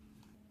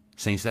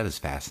 Saints, that is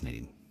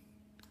fascinating.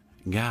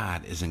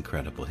 God is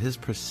incredible. His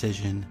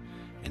precision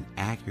and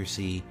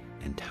accuracy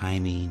and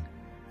timing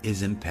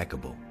is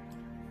impeccable.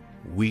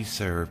 We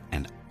serve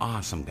an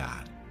awesome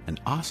God, an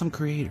awesome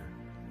Creator,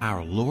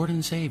 our Lord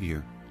and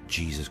Savior,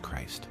 Jesus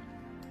Christ.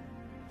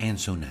 And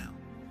so now,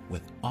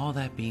 with all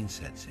that being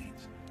said,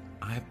 saints,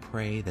 I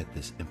pray that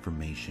this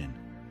information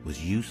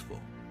was useful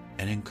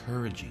and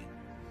encouraging.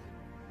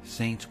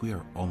 Saints, we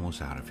are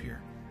almost out of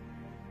here.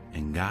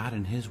 And God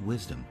in His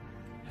wisdom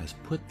has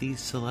put these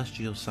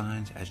celestial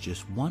signs as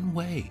just one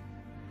way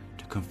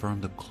to confirm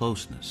the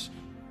closeness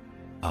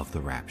of the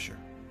rapture.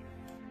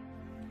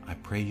 I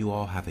pray you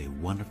all have a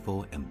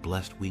wonderful and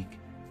blessed week,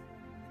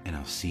 and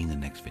I'll see you in the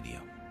next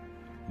video.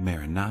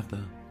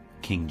 Maranatha,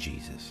 King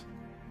Jesus.